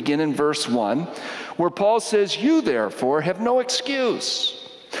 2. We begin in verse 1, where Paul says, "You therefore have no excuse,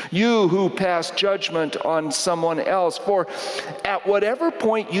 you who pass judgment on someone else, for at whatever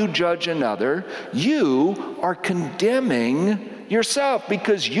point you judge another, you are condemning yourself,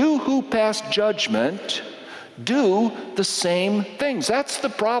 because you who pass judgment do the same things." That's the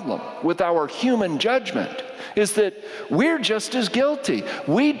problem with our human judgment, is that we're just as guilty.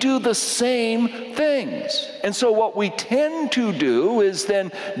 We do the same things. And so what we tend to do is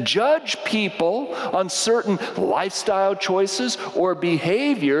then judge people on certain lifestyle choices or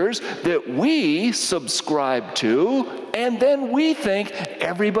behaviors that we subscribe to, and then we think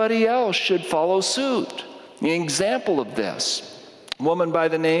everybody else should follow suit. An example of this, a woman by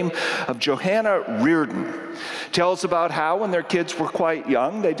the name of Johanna Reardon tells about how when their kids were quite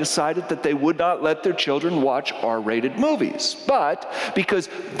young, they decided that they would not let their children watch R-rated movies. But because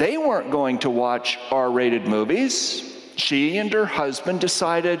they weren't going to watch R-rated movies, she and her husband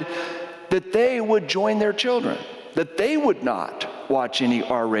decided that they would join their children, that they would not watch any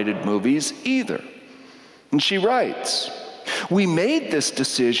R-rated movies either. And she writes, "We made this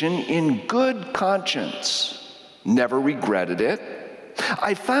decision in good conscience, never regretted it.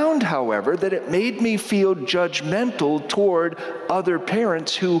 I found, however, that it made me feel judgmental toward other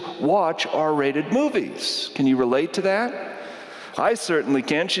parents who watch R-rated movies." Can you relate to that? I certainly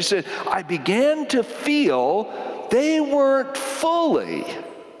can. She said, "I began to feel they weren't fully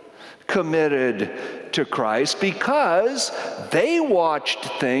committed to Christ because they watched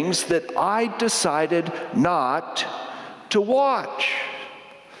things that I decided not to watch."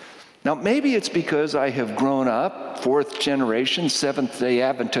 Now, maybe it's because I have grown up, 4th generation, Seventh-day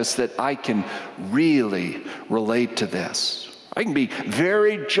Adventist, that I can really relate to this. I can be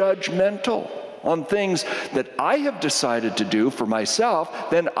very judgmental on things that I have decided to do for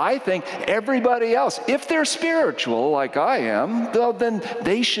myself. Then I think everybody else, if they're spiritual like I am, well, then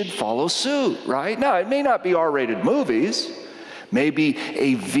they should follow suit, right? Now, it may not be R-rated movies, maybe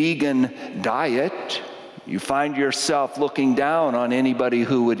a vegan diet. You find yourself looking down on anybody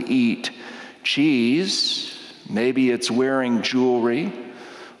who would eat cheese. Maybe it's wearing jewelry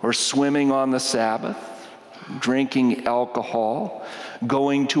or swimming on the Sabbath, drinking alcohol,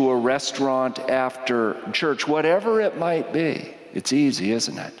 going to a restaurant after church, whatever it might be. It's easy,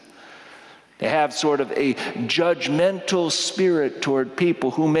 isn't it? To have sort of a judgmental spirit toward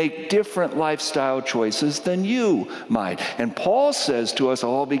people who make different lifestyle choices than you might. And Paul says to us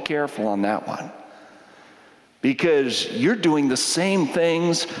all, be careful on that one, because you're doing the same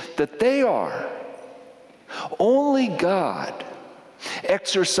things that they are. Only God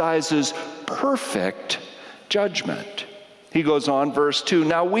exercises perfect judgment. He goes on, verse 2,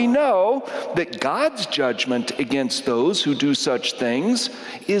 now we know that God's judgment against those who do such things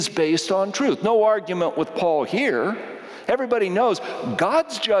is based on truth. No argument with Paul here. Everybody knows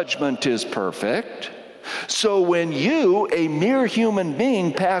God's judgment is perfect. So when you, a mere human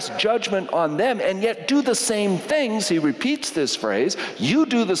being, pass judgment on them and yet do the same things, he repeats this phrase, you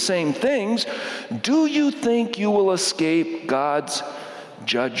do the same things, do you think you will escape God's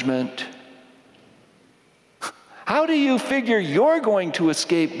judgment? How do you figure you're going to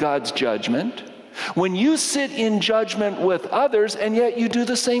escape God's judgment when you sit in judgment with others and yet you do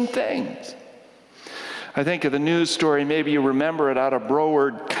the same things? I think of the news story, maybe you remember it, out of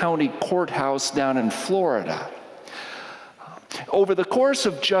Broward County Courthouse down in Florida. Over the course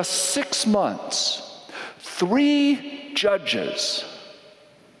of just 6 months, 3 judges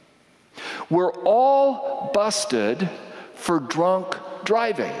were all busted for drunk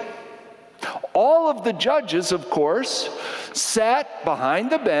driving. All of the judges, of course, sat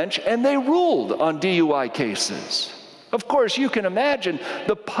behind the bench and they ruled on DUI cases. Of course, you can imagine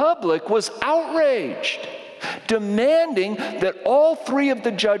the public was outraged, demanding that all 3 of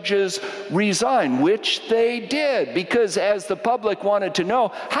the judges resign, which they did, because as the public wanted to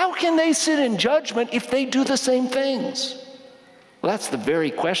know, how can they sit in judgment if they do the same things? Well, that's the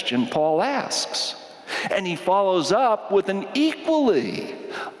very question Paul asks. And he follows up with an equally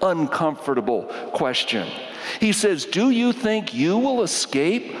uncomfortable question. He says, do you think you will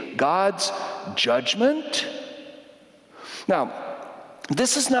escape God's judgment? Now,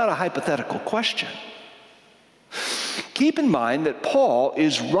 this is not a hypothetical question. Keep in mind that Paul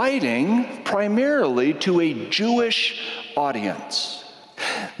is writing primarily to a Jewish audience.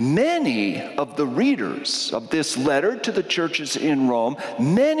 Many of the readers of this letter to the churches in Rome,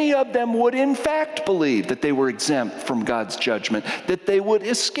 many of them would in fact believe that they were exempt from God's judgment, that they would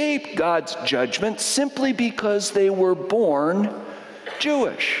escape God's judgment simply because they were born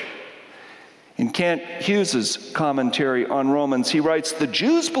Jewish. In Kent Hughes's commentary on Romans, he writes, the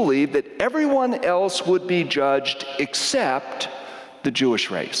Jews believed that everyone else would be judged except the Jewish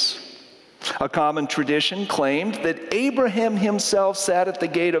race. A common tradition claimed that Abraham himself sat at the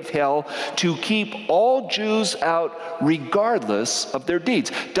gate of hell to keep all Jews out regardless of their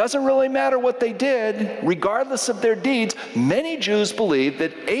deeds. Doesn't really matter what they did, regardless of their deeds. Many Jews believed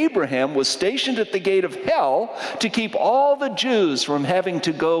that Abraham was stationed at the gate of hell to keep all the Jews from having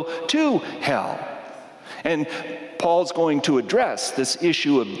to go to hell. And Paul's going to address this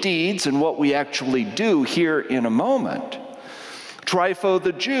issue of deeds and what we actually do here in a moment. Trypho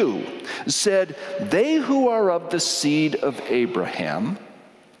the Jew said, they who are of the seed of Abraham,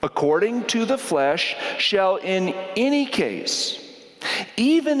 according to the flesh, shall in any case,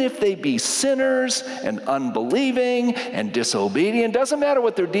 even if they be sinners and unbelieving and disobedient, doesn't matter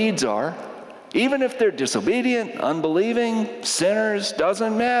what their deeds are, even if they're disobedient, unbelieving, sinners,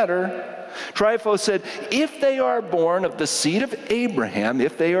 doesn't matter. Trypho said, if they are born of the seed of Abraham,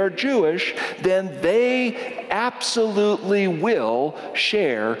 if they are Jewish, then they absolutely will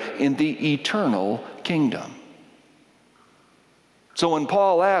share in the eternal kingdom. So when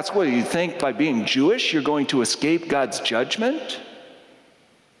Paul asks, what do you think by being Jewish you're going to escape God's judgment?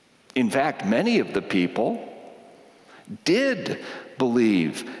 In fact, many of the people did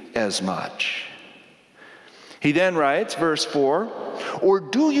believe as much. He then writes, verse 4, or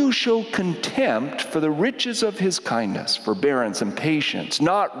do you show contempt for the riches of his kindness, forbearance, and patience,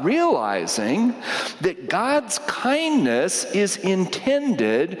 not realizing that God's kindness is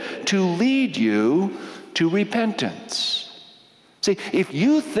intended to lead you to repentance? See, if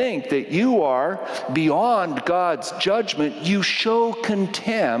you think that you are beyond God's judgment, you show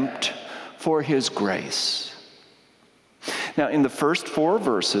contempt for his grace. Now, in the first 4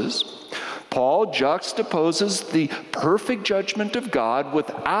 verses, Paul juxtaposes the perfect judgment of God with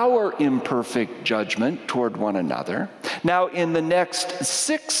our imperfect judgment toward one another. Now, in the next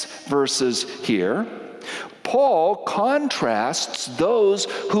 6 verses here, Paul contrasts those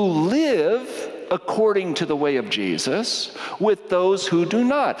who live according to the way of Jesus with those who do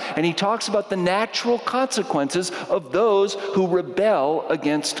not. And he talks about the natural consequences of those who rebel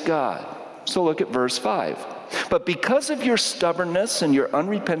against God. So look at verse 5. But because of your stubbornness and your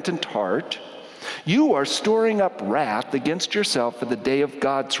unrepentant heart, you are storing up wrath against yourself for the day of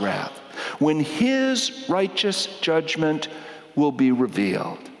God's wrath, when his righteous judgment will be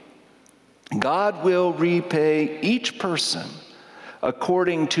revealed. God will repay each person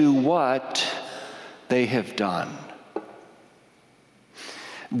according to what they have done.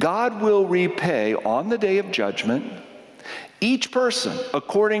 God will repay on the day of judgment each person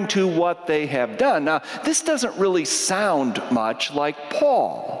according to what they have done. Now, this doesn't really sound much like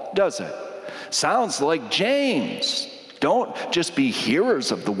Paul, does it? Sounds like James. Don't just be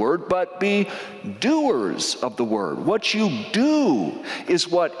hearers of the word, but be doers of the word. What you do is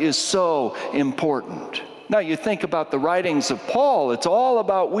what is so important. Now, you think about the writings of Paul, it's all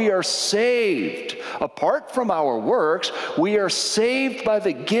about we are saved. Apart from our works, we are saved by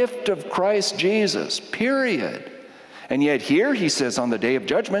the gift of Christ Jesus, period. And yet here he says on the day of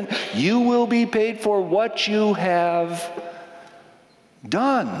judgment, you will be paid for what you have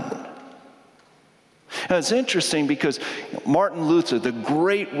done. Now, it's interesting because Martin Luther, the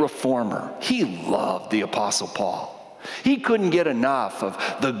great reformer, he loved the Apostle Paul. He couldn't get enough of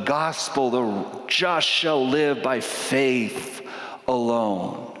the gospel, the just shall live by faith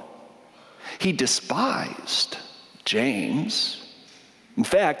alone. He despised James. In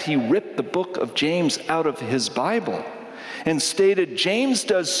fact, he ripped the book of James out of his Bible and stated, James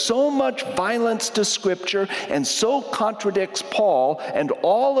does so much violence to Scripture and so contradicts Paul and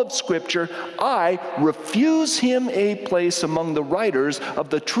all of Scripture, I refuse him a place among the writers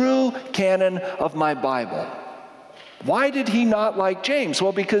of the true canon of my Bible. Why did he not like James?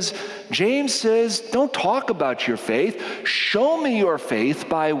 Well, because James says, don't talk about your faith. Show me your faith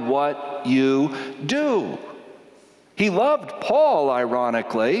by what you do. He loved Paul,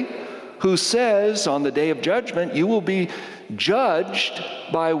 ironically, who says on the day of judgment, you will be judged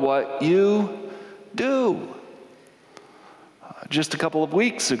by what you do. Just a couple of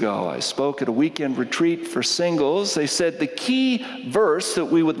weeks ago, I spoke at a weekend retreat for singles. They said the key verse that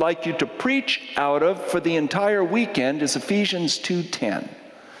we would like you to preach out of for the entire weekend is Ephesians 2:10.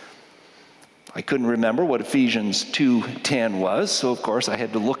 I couldn't remember what Ephesians 2:10 was, so of course I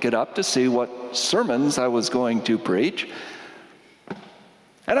had to look it up to see what sermons I was going to preach.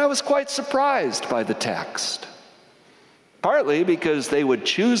 And I was quite surprised by the text. Partly because they would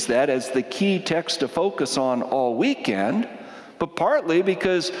choose that as the key text to focus on all weekend, but partly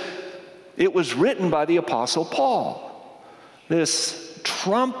because it was written by the Apostle Paul. This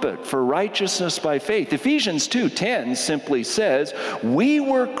trumpet for righteousness by faith. Ephesians 2:10 simply says, we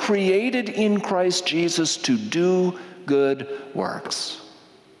were created in Christ Jesus to do good works.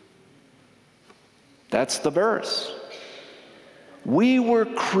 That's the verse. We were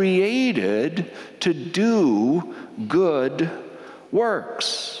created to do good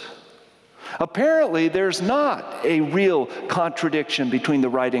works. Apparently, there's not a real contradiction between the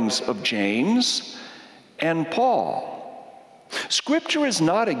writings of James and Paul. Scripture is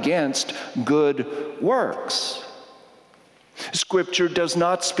not against good works. Scripture does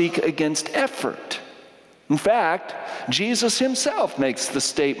not speak against effort. In fact, Jesus himself makes the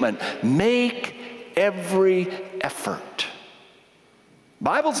statement, make every effort. The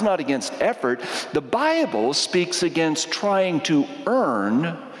Bible's not against effort. The Bible speaks against trying to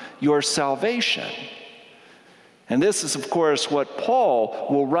earn your salvation. And this is, of course, what Paul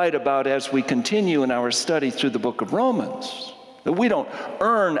will write about as we continue in our study through the book of Romans. That we don't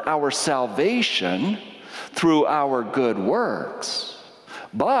earn our salvation through our good works,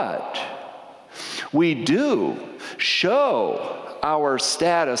 but we do show our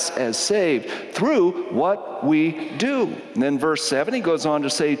status as saved through what we do. And then verse 7, he goes on to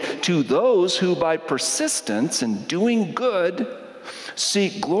say, to those who by persistence in doing good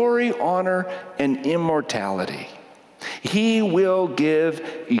seek glory, honor, and immortality, he will give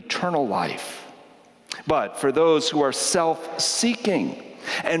eternal life. But for those who are self-seeking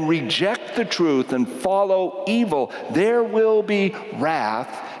and reject the truth and follow evil, there will be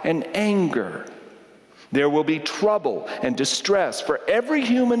wrath and anger. There will be trouble and distress for every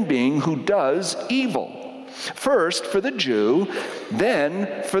human being who does evil. First for the Jew,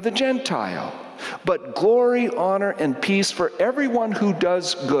 then for the Gentile. But glory, honor, and peace for everyone who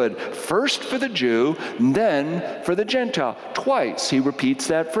does good. First for the Jew, then for the Gentile. Twice he repeats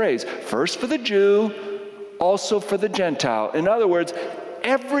that phrase. First for the Jew, also for the Gentile. In other words,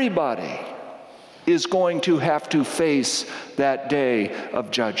 everybody is going to have to face that day of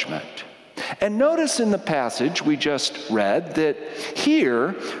judgment. And notice in the passage we just read that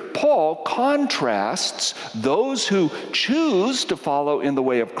here Paul contrasts those who choose to follow in the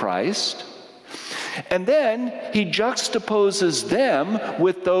way of Christ, and then he juxtaposes them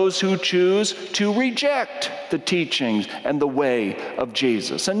with those who choose to reject the teachings and the way of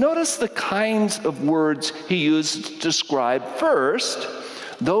Jesus. And notice the kinds of words he used to describe first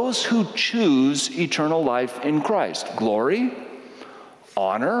those who choose eternal life in Christ. Glory,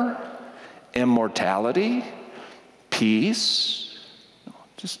 honor, immortality, peace.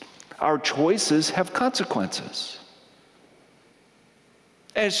 Just our choices have consequences.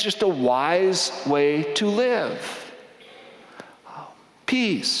 And it's just a wise way to live.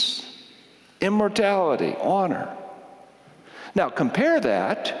 Peace, immortality, honor. Now compare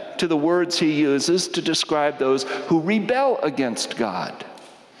that to the words he uses to describe those who rebel against God.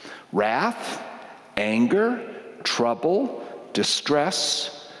 Wrath, anger, trouble,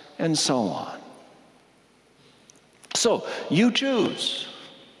 distress, and so on. So you choose.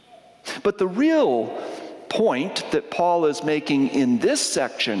 But the real point that Paul is making in this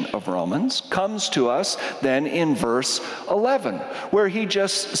section of Romans comes to us then in verse 11, where he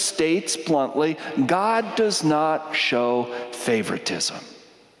just states bluntly, God does not show favoritism.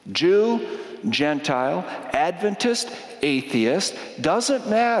 Jew, Gentile, Adventist, atheist, doesn't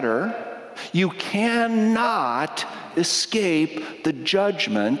matter. You cannot escape the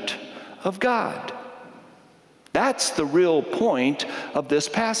judgment of God. That's the real point of this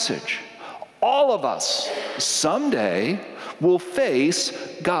passage. All of us someday will face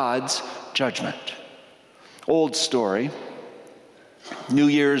God's judgment. Old story, New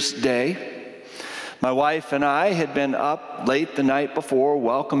Year's Day. My wife and I had been up late the night before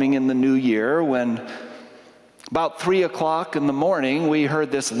welcoming in the new year when about 3 o'clock in the morning we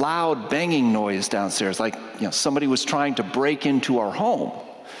heard this loud banging noise downstairs, like somebody was trying to break into our home.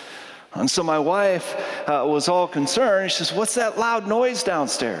 And so my wife was all concerned. She says, "What's that loud noise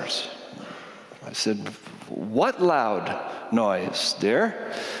downstairs?" I said, "What loud noise,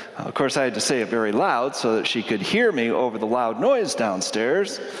 dear?" Of course, I had to say it very loud so that she could hear me over the loud noise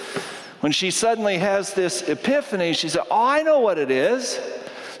downstairs. When she suddenly has this epiphany, she said, "Oh, I know what it is.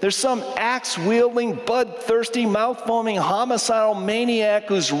 There's some axe-wielding, bloodthirsty, mouth-foaming, homicidal maniac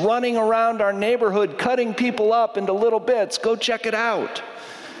who's running around our neighborhood cutting people up into little bits. Go check it out."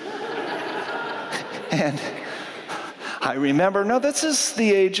 And I remember, no, this is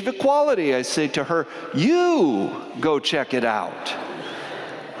the age of equality. I say to her, "You go check it out."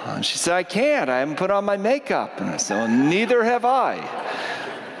 And she said, "I can't. I haven't put on my makeup." And I said, "Well, neither have I."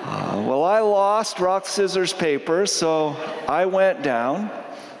 Well, I lost rock, scissors, paper, so I went down.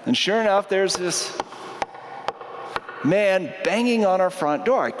 And sure enough, there's this man banging on our front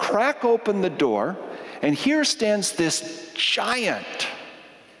door. I crack open the door, and here stands this giant.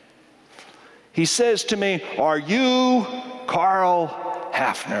 He says to me, "Are you Karl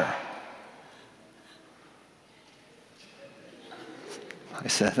Haffner?" I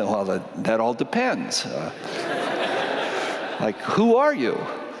said, "Well, that all depends. Like, who are you?"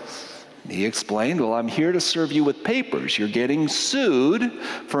 He explained, "Well, I'm here to serve you with papers. You're getting sued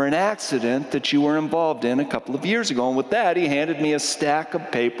for an accident that you were involved in a couple of years ago." And with that, he handed me a stack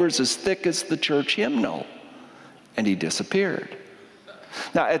of papers as thick as the church hymnal. And he disappeared.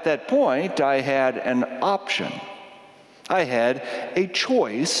 Now, at that point, I had an option. I had a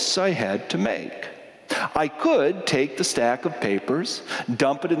choice I had to make. I could take the stack of papers,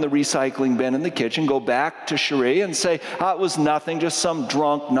 dump it in the recycling bin in the kitchen, go back to Cherie and say, "It was nothing, just some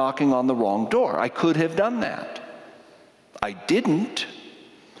drunk knocking on the wrong door." I could have done that. I didn't.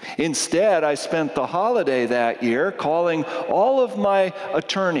 Instead, I spent the holiday that year calling all of my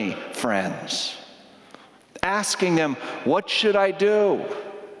attorney friends, asking them, "What should I do?"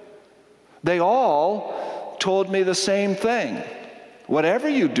 They all told me the same thing. Whatever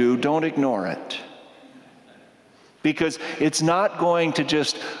you do, don't ignore it. Because it's not going to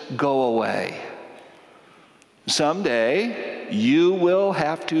just go away. Someday, you will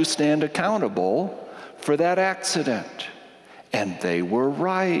have to stand accountable for that accident. And they were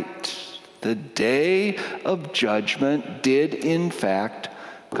right. The day of judgment did, in fact,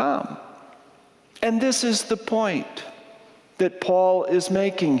 come. And this is the point that Paul is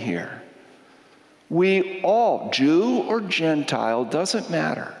making here. We all, Jew or Gentile, doesn't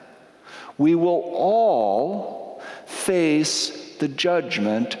matter. We will all face the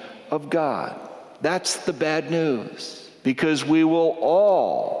judgment of God. That's the bad news, because we will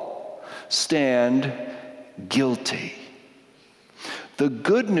all stand guilty. The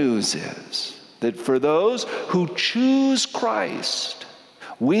good news is that for those who choose Christ,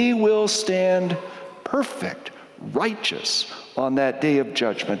 we will stand perfect, righteous on that day of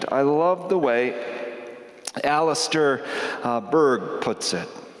judgment. I love the way Alistair Berg puts it.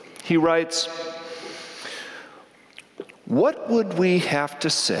 He writes, "What would we have to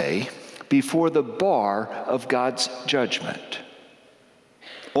say before the bar of God's judgment?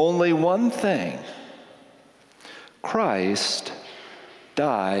 Only one thing: Christ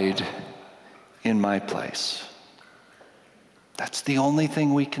died in my place." That's the only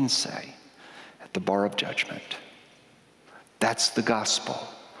thing we can say at the bar of judgment. That's the gospel.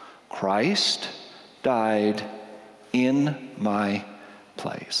 Christ died in my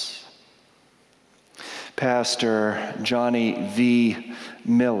place. Pastor Johnny V.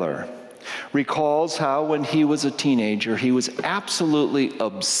 Miller recalls how when he was a teenager, he was absolutely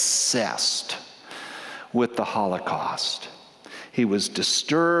obsessed with the Holocaust. He was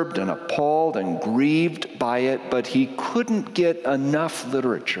disturbed and appalled and grieved by it, but he couldn't get enough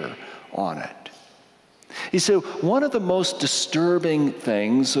literature on it. He said one of the most disturbing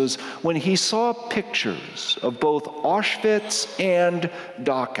things was when he saw pictures of both Auschwitz and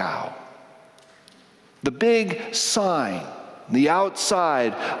Dachau. The big sign, the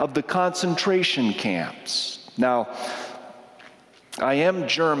outside of the concentration camps. Now, I am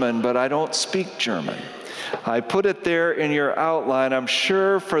German, but I don't speak German. I put it there in your outline. I'm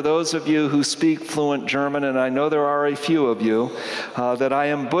sure for those of you who speak fluent German, and I know there are a few of you, that I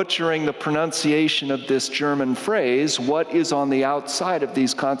am butchering the pronunciation of this German phrase, what is on the outside of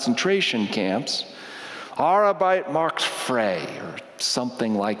these concentration camps. Arbeit macht frei, or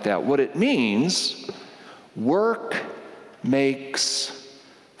something like that. What it means, work makes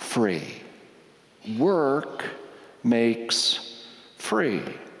free. Work makes free.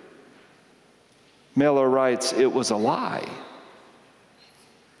 Miller writes, it was a lie,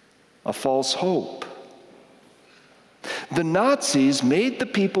 a false hope. The Nazis made the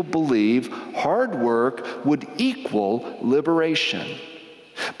people believe hard work would equal liberation.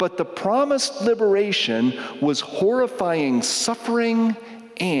 But the promised liberation was horrifying suffering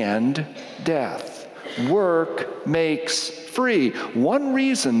and death. Work makes free. One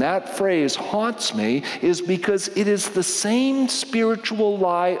reason that phrase haunts me is because it is the same spiritual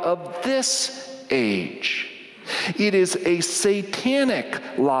lie of this age. It is a satanic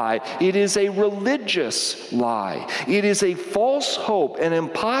lie. It is a religious lie. It is a false hope, an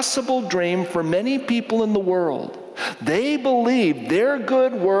impossible dream for many people in the world. They believe their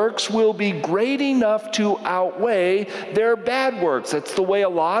good works will be great enough to outweigh their bad works. That's the way a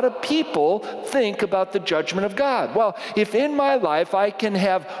lot of people think about the judgment of God. Well, if in my life I can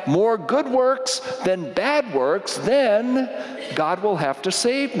have more good works than bad works, then God will have to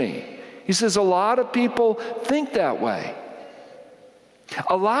save me. He says a lot of people think that way,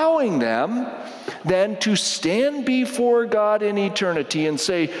 allowing them then to stand before God in eternity and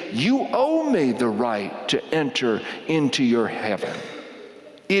say, you owe me the right to enter into your heaven.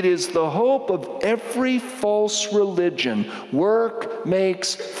 It is the hope of every false religion. Work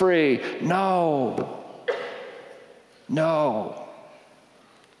makes free. No. No.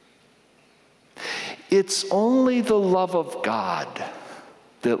 It's only the love of God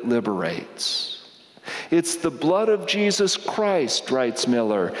that liberates. It's the blood of Jesus Christ, writes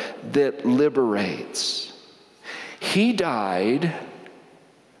Miller, that liberates. He died,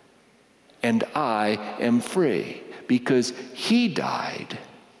 and I am free because he died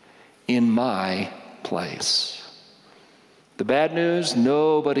in my place. The bad news,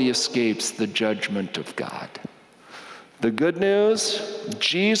 nobody escapes the judgment of God. The good news,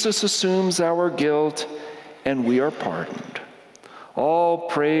 Jesus assumes our guilt, and we are pardoned. All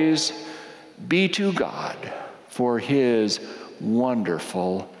praise be to God for his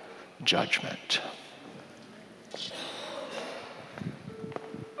wonderful judgment.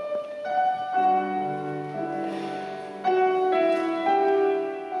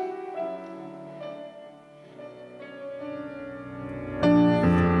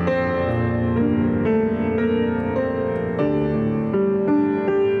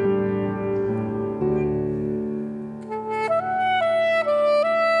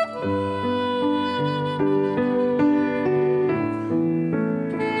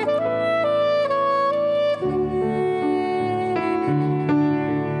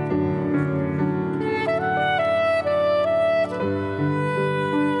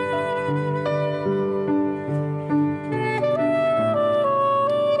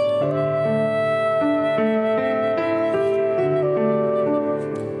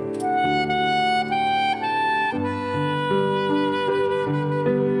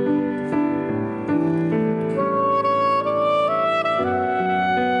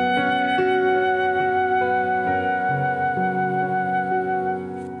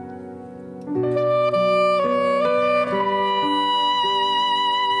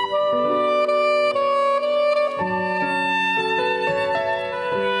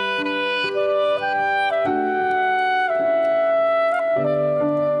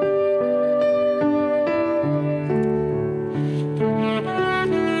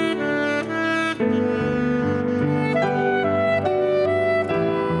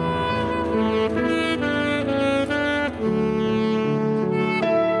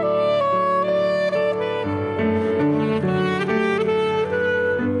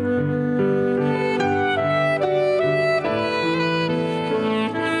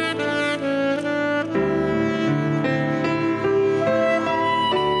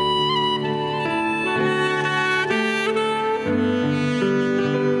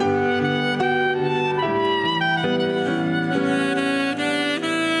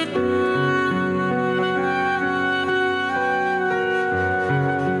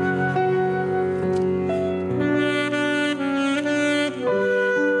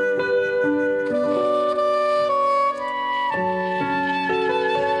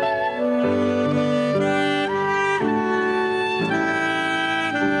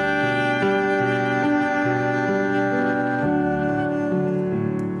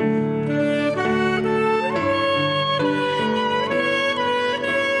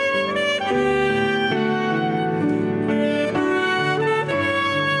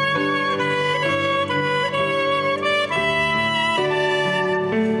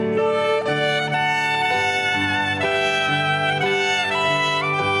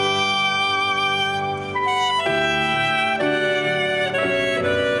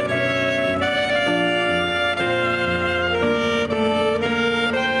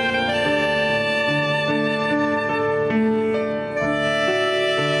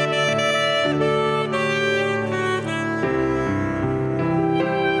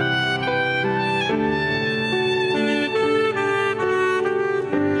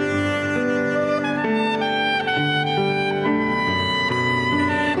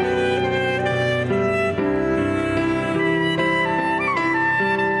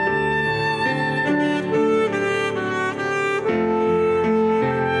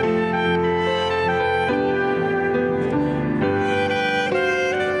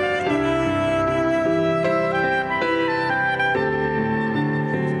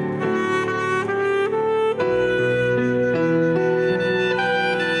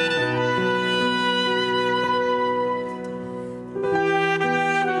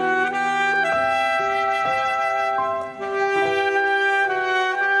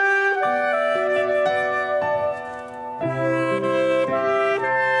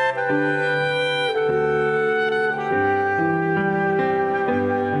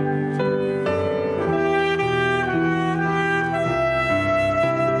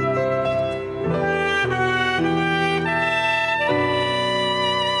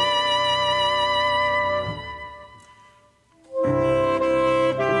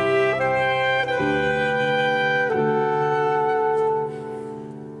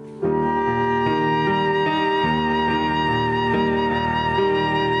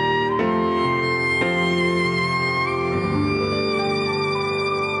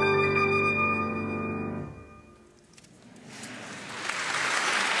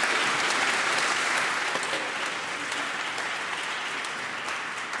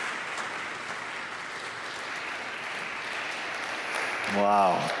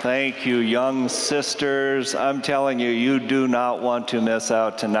 Thank you, young sisters. I'm telling you, you do not want to miss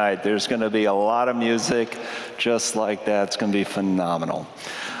out tonight. There's going to be a lot of music just like that. It's going to be phenomenal.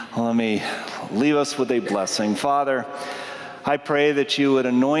 Let me leave us with a blessing. Father, I pray that you would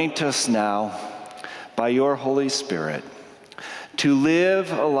anoint us now by your Holy Spirit to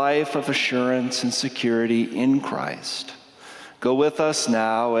live a life of assurance and security in Christ. Go with us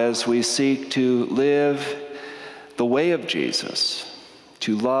now as we seek to live the way of Jesus,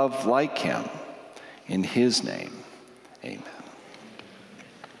 to love like him. In his name, amen.